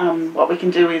that what we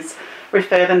can do is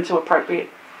refer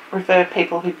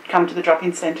people who come to the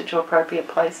drop-in centre to appropriate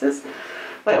places.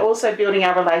 We're also building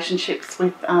our relationships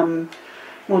with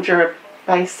Mildura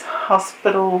Base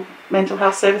Hospital mental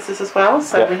health services as well.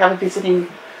 So we have a visiting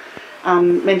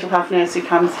mental health nurse who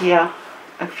comes here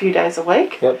a few days a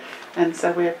week. Yep. And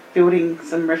so we're building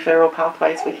some referral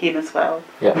pathways with him as well.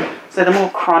 Yep. So the more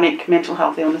chronic mental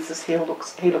health illnesses he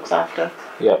looks after.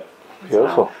 Yep.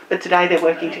 Beautiful. Well. But today they're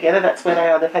working together. That's where they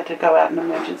are. They've had to go out in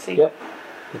emergency. Yep.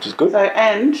 Which is good. So,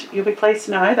 and you'll be pleased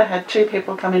to know they had 2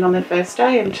 people come in on their first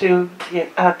day and 2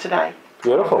 today.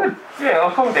 Beautiful. Good. Yeah,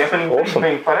 I thought they've been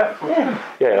being put out. Yeah,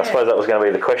 and I suppose that was going to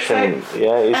be the question.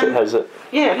 So, has it?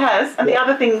 Yeah, it has. And the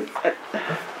other thing,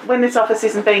 when this office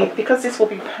isn't because this will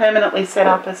be permanently set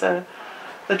up as the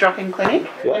drop-in clinic,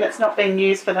 and it's not being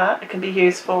used for that, it can be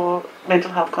used for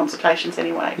mental health consultations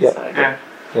anyway. Yeah. So.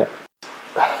 Yeah.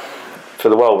 For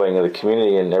the well-being of the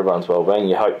community and everyone's well-being,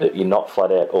 you hope that you're not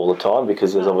flat out all the time,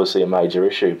 because there's obviously a major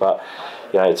issue. But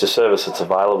it's a service that's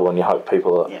available, and you hope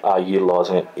people are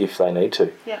utilising it if they need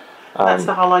to. Yeah, that's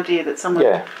the whole idea, that someone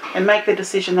and make the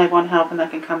decision they want help and they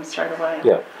can come straight away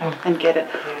and get it.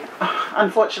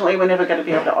 Unfortunately, we're never going to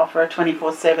be able to offer a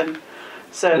 24/7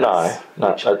 service,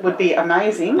 which would be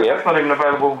amazing. Yeah, it's not even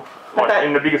available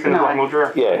in the bigger centres like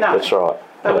Mildura. Yeah, that's right.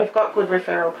 But we've got good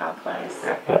referral pathways.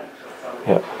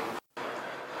 Yeah.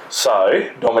 So, do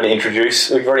you want me to introduce?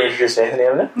 We've already introduced Anthony,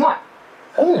 haven't we? No.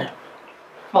 Haven't we?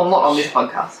 Well, not on this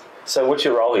podcast. So, what's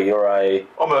your role here?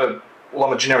 I'm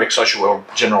a generic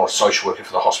general social worker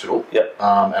for the hospital. Yep.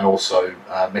 And also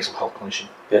mental health clinician.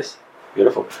 Yes.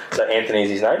 Beautiful. So, Anthony's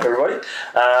his name, everybody.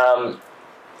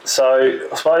 So,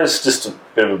 I suppose just a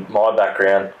bit of my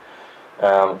background,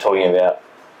 talking about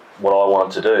what I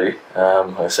wanted to do.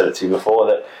 I said it to you before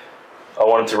that I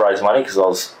wanted to raise money because I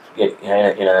was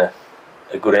in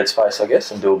a good headspace, I guess,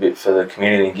 and do a bit for the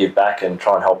community and give back and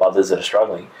try and help others that are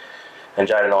struggling. And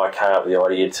Jade and I came up with the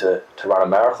idea to run a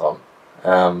marathon.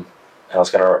 And I was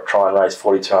going to try and raise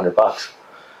 $4,200,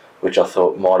 which I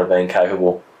thought might have been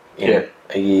capable in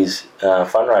a year's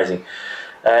fundraising,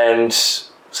 and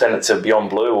send it to Beyond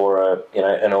Blue or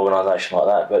an organisation like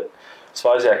that. But I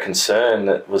suppose our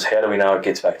concern was, how do we know it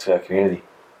gets back to our community?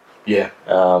 Yeah.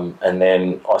 And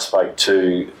then I spoke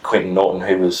to Quentin Norton,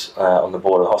 who was on the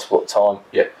board of the hospital at the time,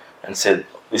 Yeah. and said,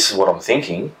 "This is what I'm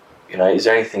thinking. You know, is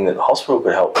there anything that the hospital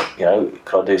could help? You know,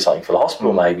 could I do something for the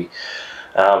hospital maybe?"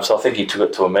 So I think he took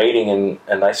it to a meeting,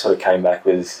 and they sort of came back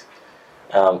with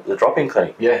the drop-in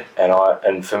clinic. Yeah.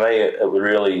 And for me, it would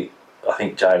really, I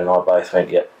think Jane and I both went,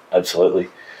 "Yep, absolutely."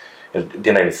 Didn't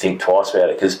even think twice about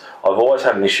it, because I've always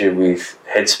had an issue with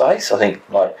headspace. I think,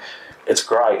 like, it's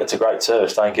great. It's a great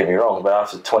service, don't get me wrong, but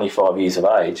after 25 years of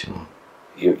age,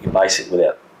 you basically,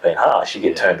 without being harsh, you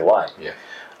get turned away.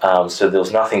 Yeah. So there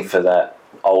was nothing for that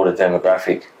older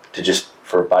demographic to just,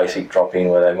 for a basic drop-in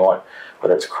where they might,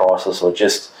 whether it's crisis or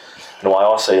just, the way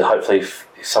I see it, hopefully if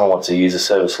someone wants to use a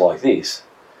service like this,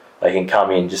 they can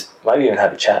come in, just maybe even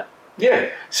have a chat. Yeah.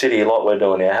 Sit here like we're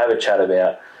doing now, have a chat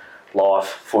about life,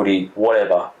 footy,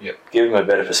 whatever. Yep. Give them a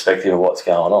better perspective of what's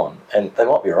going on, and they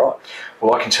might be right.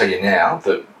 Well, I can tell you now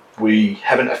that we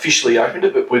haven't officially opened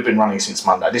it, but we've been running since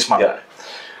Monday, this Monday. Yep.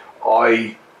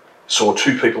 I saw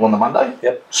 2 people on the Monday,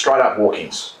 Yep. straight up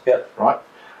walk-ins, Yep. right?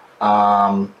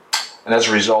 And as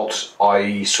a result,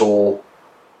 I saw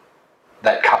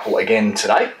that couple again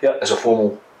today Yep. as a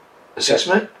formal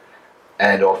assessment,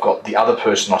 and I've got the other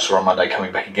person I saw on Monday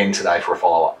coming back again today for a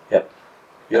follow-up. Yep.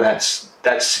 And that's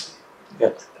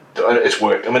Yep. it's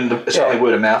worked. I mean, it's only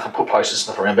word of mouth. I put posters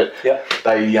and stuff around, but Yep.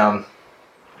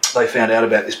 they found out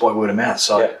about this by word of mouth.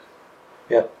 So Yep.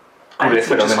 Yep. good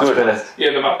effort. I mean, good. better.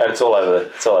 And it's all over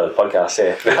the podcast,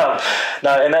 yeah.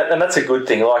 No, and that's a good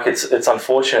thing. Like, it's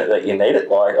unfortunate that you need it.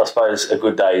 Like, I suppose a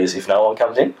good day is if no one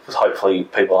comes in, because hopefully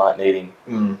people aren't needing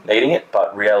it.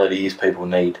 But reality is people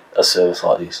need a service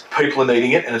like this. People are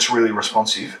needing it, and it's really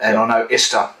responsive. And I know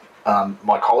Esther,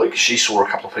 my colleague, she saw a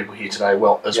couple of people here today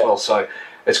well. So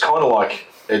it's kind of like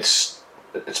it's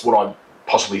what I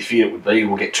possibly fear it would be.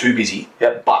 We'll get too busy,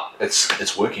 but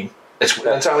it's working.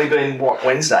 It's only been,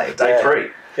 Wednesday, day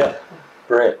 3. Yeah,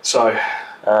 brilliant. So,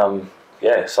 so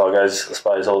I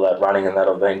suppose all that running and that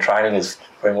I've been training has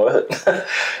been worth it.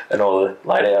 And all the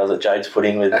late hours that Jade's put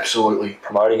in with absolutely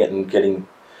promoting it and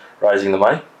raising the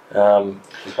money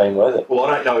has been worth it. Well,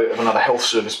 I don't know of another health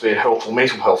service, be it health or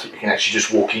mental health, that you can actually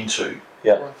just walk into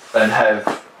and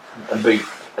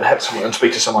have someone and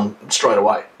speak to someone straight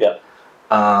away. Yeah.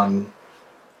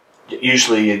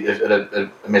 Usually at a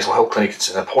mental health clinic, it's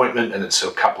an appointment and it's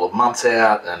a couple of months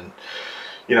out, and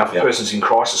if a person's in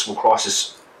crisis,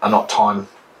 crisis are not time.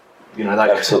 They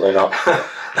absolutely not.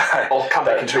 I'll come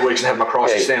back in 2 weeks and have my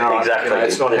crisis then. Exactly.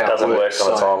 It's not it how doesn't it works,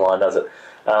 work on a timeline, does it?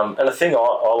 And the thing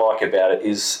I like about it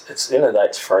is, at the end of the day,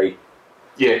 it's free.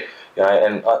 Yeah.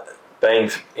 And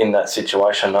being in that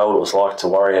situation, I know what it was like to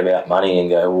worry about money and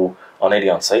go, well, I need to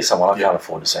go and see someone. I can't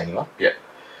afford to see anyone. Yeah.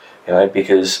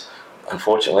 Because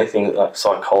unfortunately, things like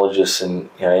psychologists and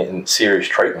and serious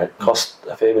treatment cost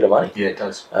a fair bit of money. Yeah, it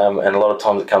does. And a lot of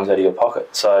times it comes out of your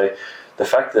pocket. So the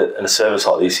fact that a service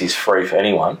like this is free for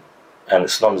anyone, and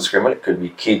it's non-discriminate, it could be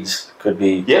kids, could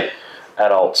be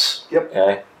adults,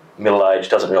 middle age,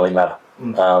 doesn't really matter,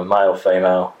 male,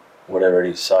 female, whatever it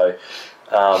is. So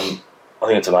I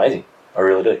think it's amazing. I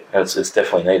really do, and it's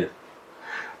definitely needed.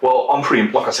 Well, I'm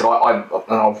pretty, like I said,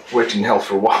 I've worked in health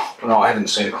for a while, and I haven't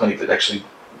seen a clinic that actually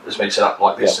has been set up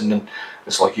like this, and then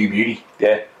it's like you beauty.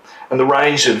 Yeah. And the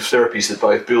range of therapies that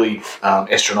both Billy,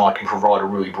 Esther and I can provide are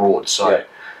really broad, so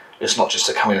it's not just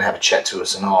to come in and have a chat to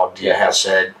us and, how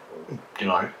sad,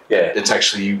 it's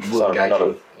actually you will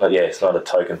engage. It's not a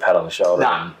token pat on the shoulder.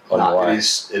 No, it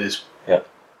is.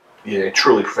 Yeah,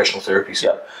 truly professional therapies.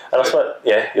 Yeah. And I suppose,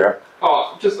 you're right.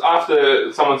 Oh, just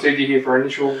after someone sees you here for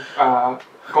initial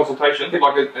consultation,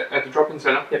 like at the drop-in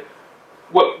centre,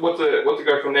 what to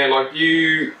go from there? Like,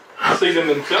 you see them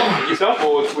yourself,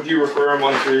 or would you refer them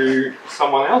on to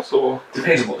someone else? Or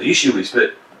depends on what the issue is,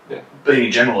 but being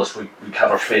a generalist, we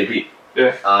cover a fair bit.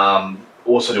 Yeah.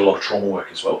 Also do a lot of trauma work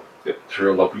as well. Yep.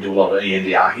 We do a lot of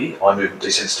EMDR here, eye movement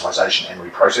desensitisation and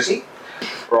reprocessing.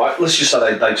 Right, let's just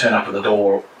say they turn up at the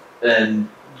door and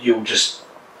you'll just,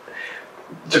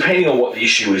 depending on what the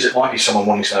issue is, it might be someone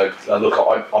wanting to know, look,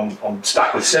 I'm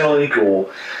stuck with Centrelink, or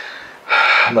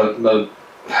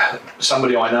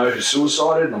somebody I know who's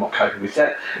suicided and I'm not coping with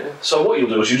that. Yeah. So what you'll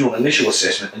do is you do an initial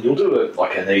assessment and you'll do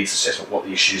a needs assessment, what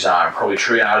the issues are, and probably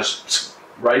triage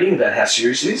rating about how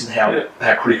serious it is and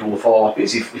how critical the follow-up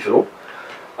is, if at all.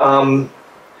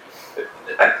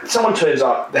 Someone turns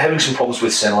up, they're having some problems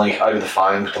with Centrelink over the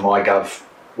phone with the MyGov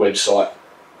website.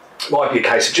 It might be a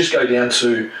case of just go down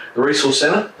to the resource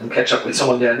centre and catch up with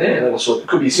someone down there. And it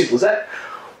could be as simple as that,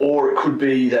 or it could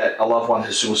be that a loved one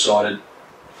has suicided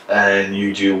and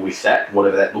you deal with that,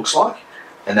 whatever that looks like,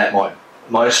 and that might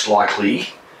most likely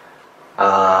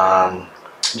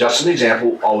just an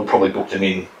example, I would probably book them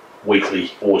in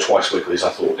weekly or twice weekly, as I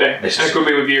thought. Yeah, and it could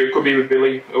be with you, it could be with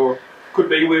Billy, or could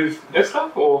be with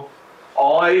Esther, or...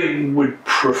 I would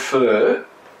prefer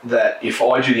that if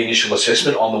I do the initial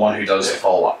assessment, I'm the one who does the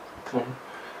follow-up. Mm-hmm.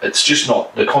 It's just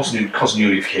not, the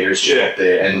continuity of care is just not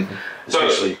there. And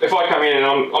especially... So if I come in and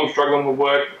I'm struggling with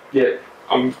work,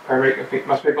 I'm a paramedic, I think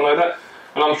most people know that,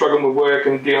 and I'm struggling with work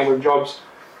and dealing with jobs,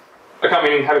 I come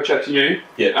in and have a chat to you.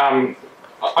 I'm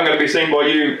going to be seen by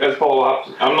you as follow-up.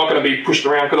 I'm not going to be pushed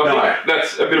around, because I think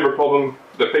that's a bit of a problem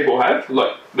that people have.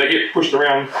 Like, they get pushed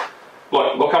around.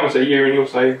 Like, they'll come and see you and you'll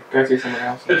say, go see someone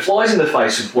else. It flies in the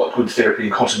face of what good therapy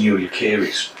and continuity of care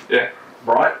is. Yeah.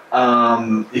 Right?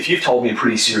 If you've told me a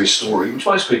pretty serious story, which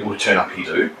most people who turn up here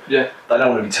do, they don't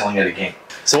want to be telling it again.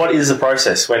 So what is the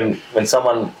process when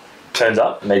someone turns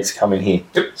up and needs to come in here?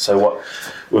 Yep. So what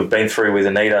we've been through with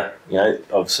Anita,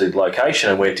 obviously the location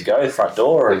and where to go, the front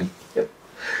door, and...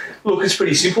 Look, it's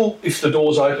pretty simple. If the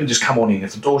door's open, just come on in.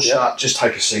 If the door's shut, just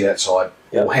take a seat outside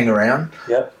or hang around.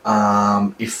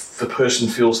 If the person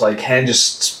feels they can,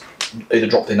 just either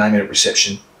drop their name in at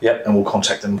reception and we'll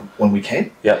contact them when we can.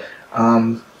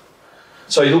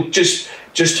 So look, just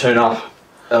turn up.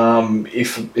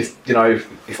 If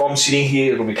I'm sitting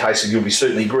here, it'll be a case of you'll be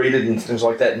certainly greeted and things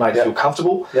like that, made feel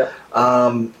comfortable.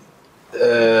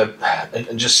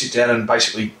 And just sit down and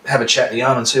basically have a chat in the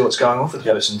yarn and see what's going on with the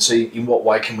person, see in what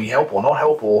way can we help or not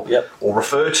help, or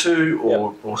refer to,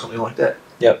 or something like that.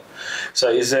 So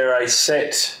is there a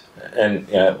set, and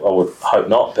I would hope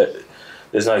not, but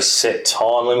there's no set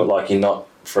time limit, like you're not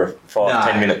for a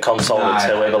 5-10 minute consult, it's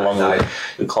however long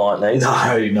the client needs?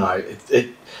 No.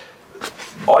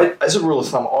 As a rule of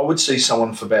thumb, I would see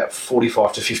someone for about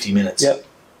 45 to 50 minutes.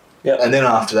 And then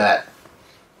after that,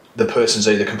 the person's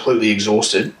either completely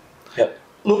exhausted.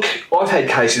 Look, I've had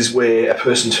cases where a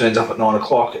person turns up at 9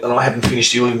 o'clock and I haven't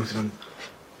finished dealing with them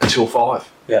until 5.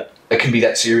 It can be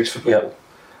that serious for people.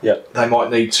 They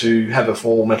might need to have a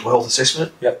formal mental health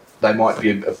assessment. They might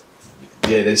be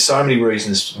there's so many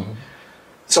reasons.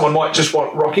 Someone might just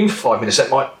want rocking for 5 minutes. That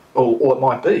might, or it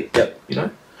might be.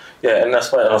 And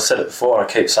that's why, and I've said it before, I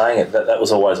keep saying it, that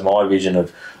was always my vision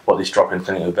of what this drop-in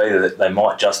clinic would be, that they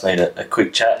might just need a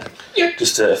quick chat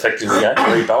just to effectively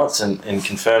rebalance and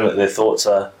confirm that their thoughts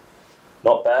are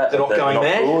not bad, they're not going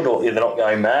mad, good, or they're not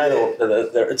going mad, or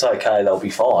it's okay, they'll be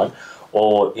fine,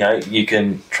 or you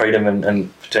can treat them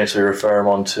and potentially refer them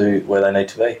on to where they need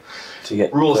to be. To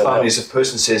get rule of thumb is if a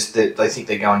person says that they think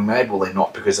they're going mad, well, they're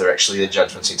not, because they're actually, their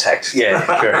judgment's intact.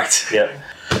 Correct.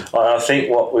 I think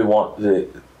what we want the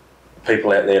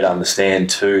people out there to understand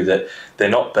too, that they're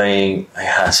not being a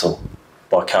hassle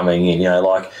by coming in, and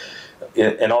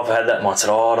I've had that mindset,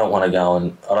 I don't want to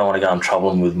go and trouble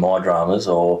them with my dramas,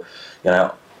 or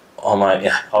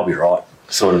I'll be right,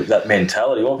 sort of that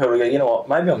mentality. I want people to go, you know what,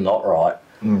 maybe I'm not right.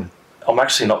 I'm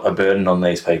actually not a burden on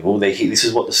these people. They're here, this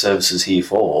is what the service is here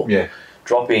for.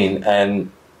 Drop in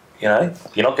and you're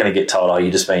not going to get told,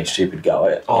 you're just being stupid, go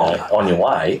out on your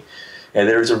way.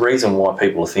 There is a reason why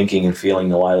people are thinking and feeling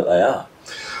the way that they are.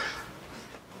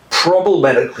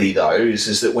 Problematically, though,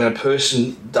 is that when a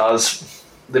person does,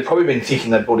 they've probably been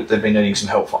thinking they've been needing some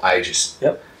help for ages.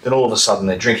 Then all of a sudden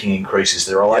their drinking increases,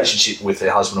 their relationship with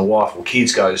their husband or wife or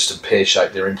kids goes to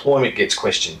pear-shaped, their employment gets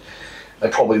questioned. They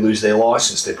probably lose their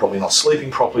licence, they're probably not sleeping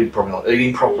properly, probably not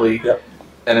eating properly.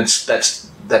 And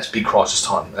that's big crisis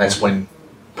time. That's when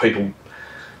people,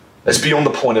 that's beyond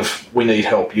the point of we need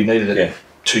help, you needed it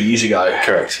 2 years ago.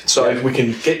 Correct. So if we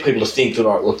can get people to think that,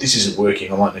 all right, look, this isn't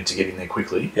working, I might need to get in there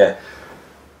quickly.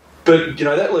 But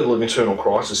that level of internal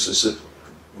crisis is that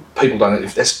people don't.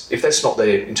 If that's not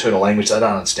their internal language, they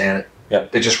don't understand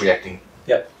it. They're just reacting.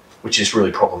 Which is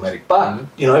really problematic. But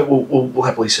we'll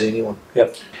happily see anyone.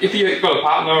 If you've got a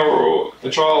partner or a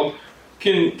child,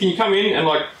 can you come in and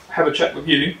have a chat with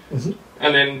you,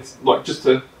 and then just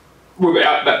to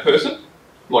without that person?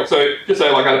 So just say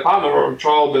I had a partner or a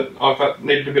child that I've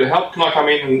needed a bit of help, can I come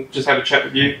in and just have a chat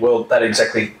with you? Well, that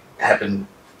exactly happened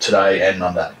today and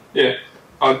Monday.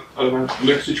 I don't know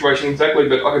Luke's situation exactly,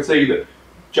 but I could see that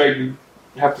Jade would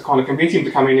have to kind of convince him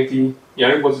to come in if he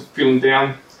was feeling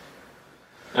down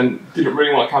and didn't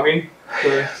really want to come in.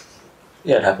 So.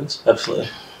 It happens, absolutely.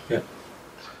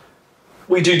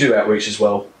 We do outreach as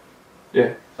well.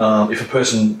 If a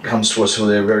person comes to us who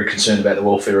they're very concerned about the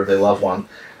welfare of their loved one,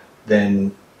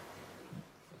 then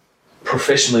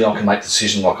professionally I can make the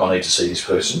decision I need to see this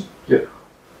person.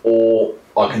 Or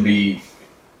I can be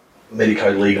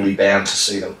medico-legally bound to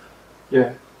see them.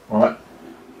 Right?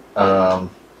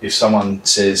 If someone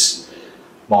says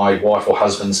my wife or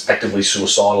husband's actively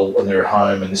suicidal and they're at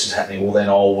home and this is happening, well then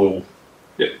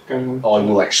I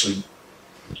will actually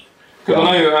Because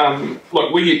I know,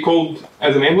 like, we get called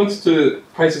as an ambulance to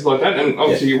places like that, and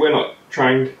obviously we're not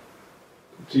trained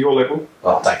to your level.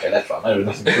 Oh, don't go that far. No,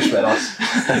 nothing to push about us.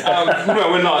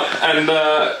 No, we're not. And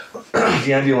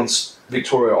the ambulance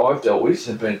Victoria I've dealt with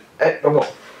have been. I'm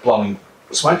not blowing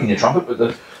smoke in your trumpet, but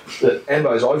the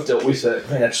ambos I've dealt with have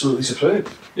been absolutely superb.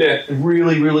 Yeah,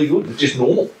 Really, really good. It's just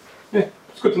normal. yeah,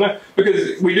 it's good to know,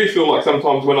 because we do feel like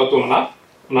sometimes we're not doing enough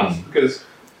because.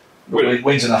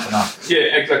 When's enough?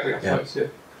 Yeah, exactly. I suppose. Yeah.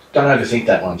 Don't overthink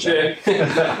that one, Charlie.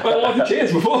 Yeah. Well, I like the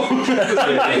chairs before.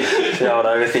 Don't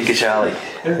overthink it, Charlie.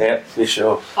 Yeah, for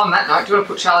sure. On that note, do you want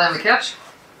to put Charlie on the couch?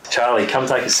 Charlie, come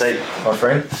take a seat, my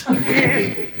friend.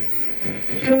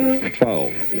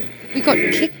 We got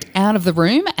kicked out of the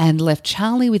room and left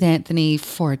Charlie with Anthony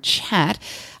for a chat.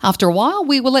 After a while,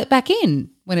 we were let back in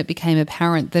when it became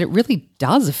apparent that it really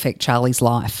does affect Charlie's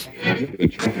life.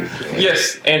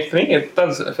 Yes, Anthony, it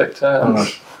does affect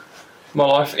my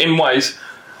life in ways.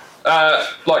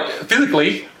 Like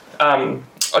physically,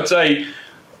 I'd say,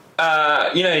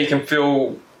 you can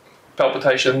feel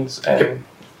palpitations, and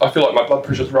I feel like my blood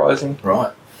pressure's rising.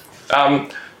 Right.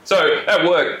 So at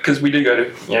work, because we do go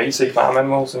to, you see farm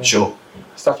animals and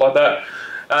stuff like that,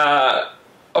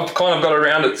 I've kind of got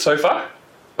around it so far,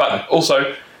 but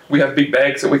also we have big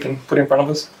bags that we can put in front of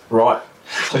us. Right.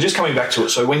 So just coming back to it,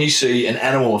 so when you see an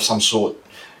animal of some sort,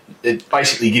 it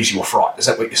basically gives you a fright. Is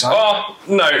that what you're saying? Oh,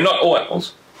 no, not all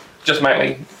animals. Just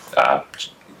mainly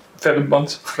feathered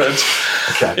ones, birds.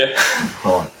 Okay. Yeah.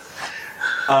 Right.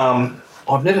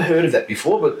 I've never heard of that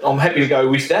before, but I'm happy to go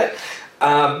with that.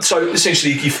 So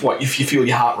essentially, if you feel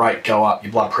your heart rate go up,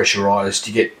 your blood pressure rise,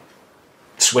 do you get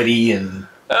sweaty and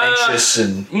anxious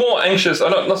and more anxious?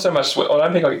 Not so much sweat. I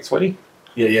don't think I get sweaty.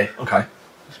 Yeah. Okay.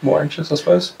 It's more anxious, I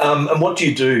suppose. And what do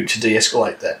you do to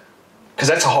de-escalate that? Because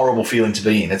that's a horrible feeling to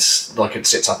be in. It's like it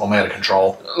sets up I'm out of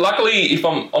control. Luckily, if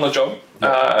I'm on a job,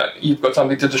 you've got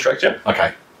something to distract you.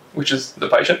 Okay. Which is the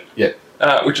patient. Yeah.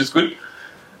 Which is good.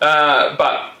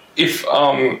 But if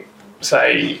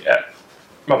say at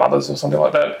my mother's or something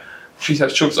like that, she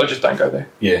has chooks, I just don't go there.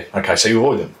 Yeah. Okay. So you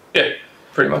avoid them. Yeah,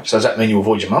 pretty much. So does that mean you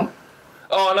avoid your mum?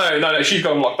 Oh no, she's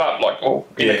got them locked up, or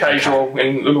in a cage or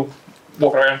in little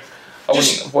walking around. I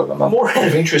wouldn't avoid my mum. More out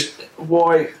of interest,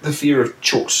 why the fear of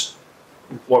chooks?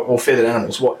 Or feathered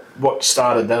animals? What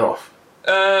started that off?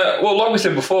 Well, like we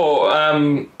said before, I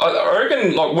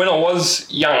reckon like when I was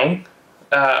young,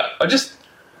 I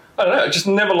don't know, I just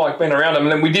never liked being around them.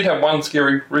 And then we did have one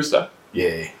scary rooster.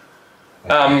 Yeah.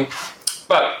 But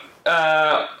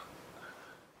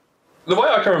the way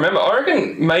I can remember, I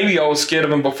reckon maybe I was scared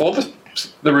of him before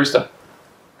the rooster.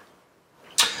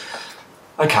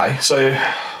 Okay, so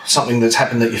something that's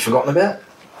happened that you've forgotten about?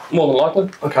 More than likely.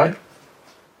 Okay.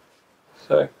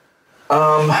 So.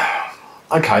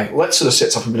 Okay, well that sort of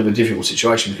sets up a bit of a difficult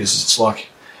situation because it's like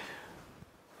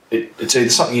it's either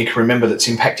something you can remember that's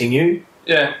impacting you.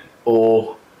 Yeah.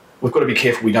 Or we've got to be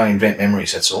careful we don't invent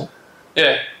memories, that's all.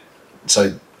 Yeah.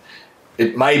 So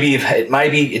it maybe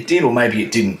it did or maybe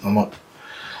it didn't. I'm not.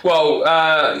 Well,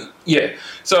 yeah.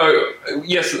 So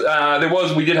yes,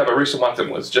 we did have a rooster once that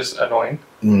was just annoying,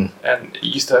 and it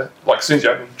used to, like, as soon as you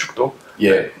open the chook door,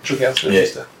 chook house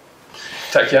used to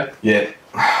take you.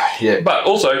 Yeah. But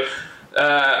also,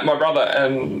 my brother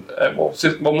and more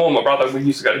my brother, we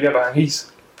used to go together, and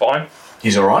he's fine.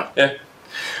 He's all right. Yeah.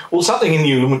 Well, something in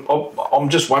you. I'm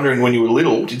just wondering, when you were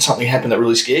little, did something happen that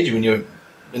really scared you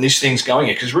when this thing's going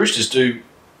here? Because roosters do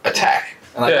attack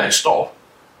and they don't stop.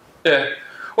 Yeah.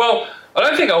 Well, I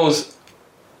don't think I was,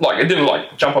 like, it didn't,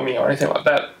 like, jump on me or anything like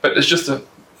that, but it's just the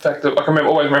fact that I can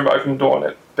always remember opening the door and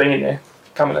it being in there,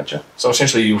 coming at you. So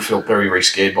essentially you felt very, very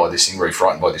scared by this thing, very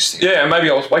frightened by this thing. Yeah, and maybe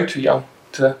I was way too young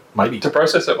to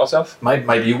process it myself.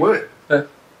 Maybe you were. Yeah.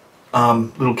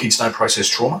 Little kids don't process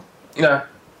trauma. No.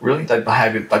 Really? They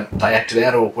behave it, they act it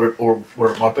out or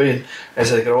where it might be, and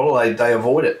as they get older, they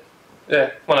avoid it.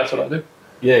 Yeah, well, that's what I do.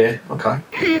 Yeah, okay.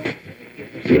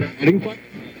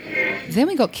 Then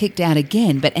we got kicked out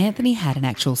again, but Anthony had an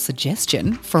actual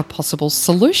suggestion for a possible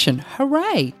solution.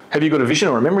 Hooray! Have you got a vision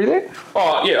or a memory there?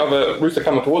 Oh, yeah, of a rooster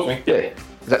coming towards me. Yeah.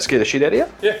 Does that scare the shit out of you?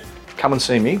 Yeah. Come and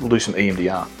see me, we'll do some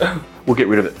EMDR. We'll get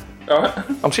rid of it. Alright.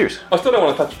 I'm serious. I still don't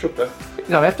want to touch the chook though. You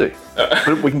don't have to.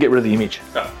 But we can get rid of the image.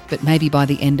 But maybe by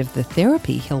the end of the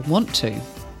therapy, he'll want to.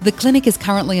 The clinic is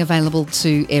currently available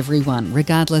to everyone,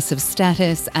 regardless of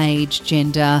status, age,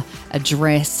 gender,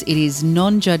 address. It is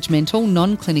non-judgmental,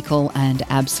 non-clinical and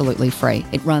absolutely free.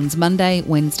 It runs Monday,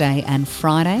 Wednesday and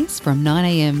Fridays from 9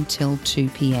 a.m till 2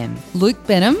 p.m. Luke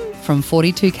Benham from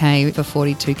 42K for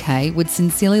 42K would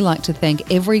sincerely like to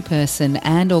thank every person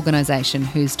and organisation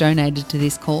who's donated to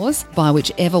this cause, by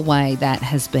whichever way that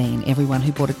has been. Everyone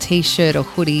who bought a t-shirt or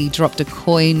hoodie, dropped a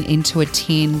coin into a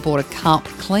tin, bought a cup,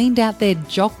 cleaned out their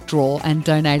jock drawer and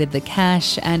donated the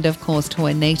cash, and of course to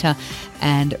Anita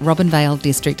and Robinvale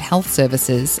District Health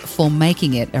Services for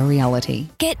making it a reality.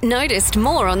 Get noticed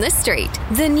more on the street.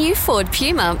 The new Ford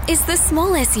Puma is the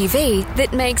small SUV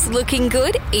that makes looking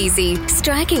good easy.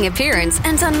 Striking appearance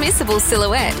and unmissable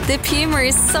silhouette. The Puma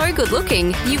is so good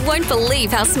looking, you won't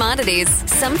believe how smart it is.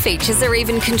 Some features are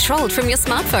even controlled from your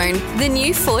smartphone. The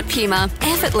new Ford Puma.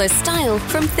 Effortless style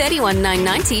from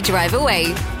 $31,990 drive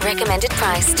away. Recommended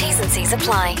price. T's and C's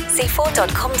apply. See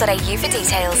Ford.com.au for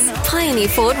details. Pioneer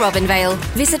Ford Robinvale.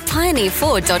 Visit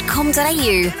pioneerford.com.au.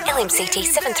 LMCT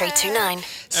 7329.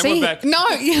 See, we're back. no,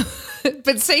 yeah,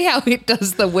 but see how it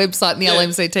does the website and the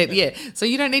LMCT. Yeah, so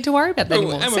you don't need to worry about that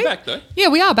anymore. And See? we're back, though. Yeah,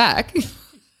 we are back.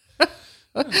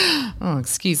 Oh,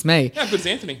 excuse me. How good's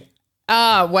Anthony?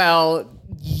 Well,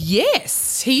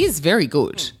 yes, he is very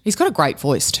good. He's got a great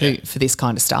voice too for this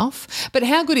kind of stuff. But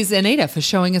how good is Anita for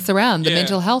showing us around the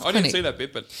mental health I clinic? didn't see that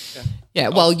bit, but yeah. Yeah,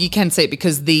 well, you can see it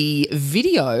because the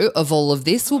video of all of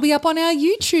this will be up on our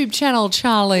YouTube channel,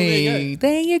 Charlie.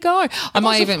 There you go. Have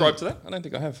I subscribed to that? I don't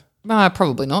think I have.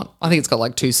 Probably not. I think it's got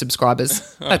like 2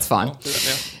 subscribers. That's fine. I'll do that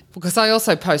now. Because I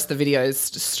also post the videos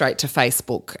straight to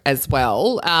Facebook as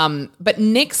well. But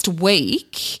next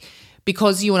week,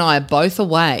 because you and I are both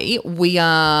away, we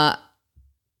are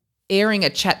airing a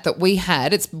chat that we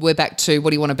had. We're back to what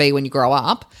do you want to be when you grow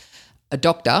up? A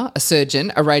doctor, a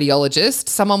surgeon, a radiologist,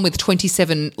 someone with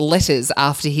 27 letters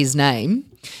after his name.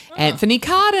 Anthony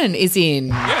Carden is in.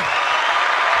 Yeah.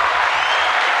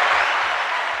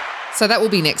 So that will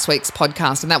be next week's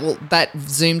podcast, and that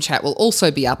Zoom chat will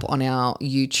also be up on our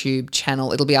YouTube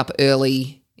channel. It'll be up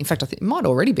early. In fact, I think it might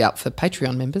already be up for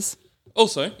Patreon members.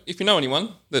 Also, if you know anyone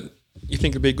that you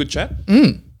think would be a good chat,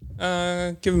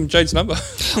 give them Jade's number.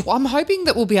 Well, I'm hoping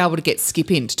that we'll be able to get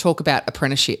Skip in to talk about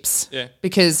apprenticeships. Yeah.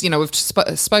 Because, we've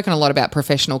spoken a lot about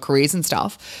professional careers and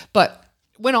stuff, but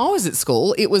when I was at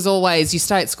school, it was always you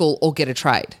stay at school or get a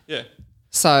trade. Yeah.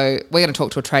 So we're going to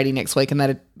talk to a tradie next week,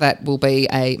 and that will be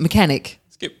a mechanic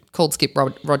called Skip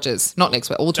Rogers. Not next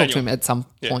week. We'll talk to him at some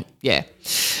point. Yeah.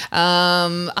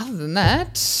 Other than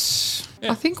that,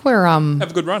 I think we're have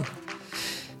a good run. Are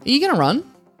you going to run?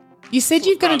 You said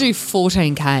you're going to do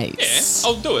 14Ks. Yeah,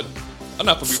 I'll do it. I don't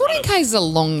know if I'll be 14K is a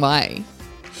long way.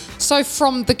 So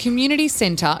from the community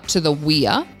centre to the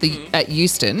Weir at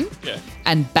Euston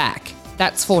and back,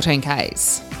 that's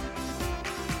 14Ks.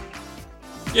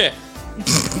 Yeah.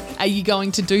 Are you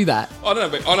going to do that? I don't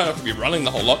know if I'll be running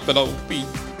the whole lot, but I'll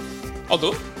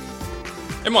do it.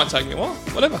 It might take me a while,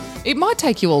 whatever. It might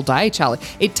take you all day, Charlie.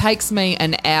 It takes me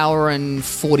an hour and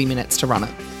 40 minutes to run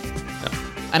it.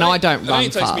 And I don't run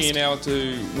fast. It only takes me an hour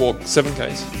to walk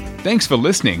 7Ks. Thanks for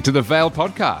listening to the Vale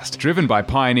Podcast, driven by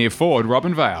Pioneer Ford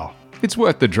Robinvale. It's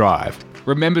worth the drive.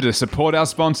 Remember to support our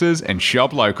sponsors and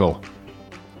shop local.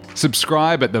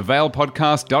 Subscribe at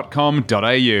thevalepodcast.com.au.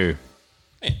 Yeah,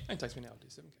 it only takes me an hour to do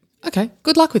 7Ks. Okay,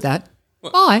 good luck with that.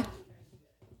 Bye.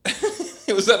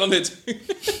 Was that on there too?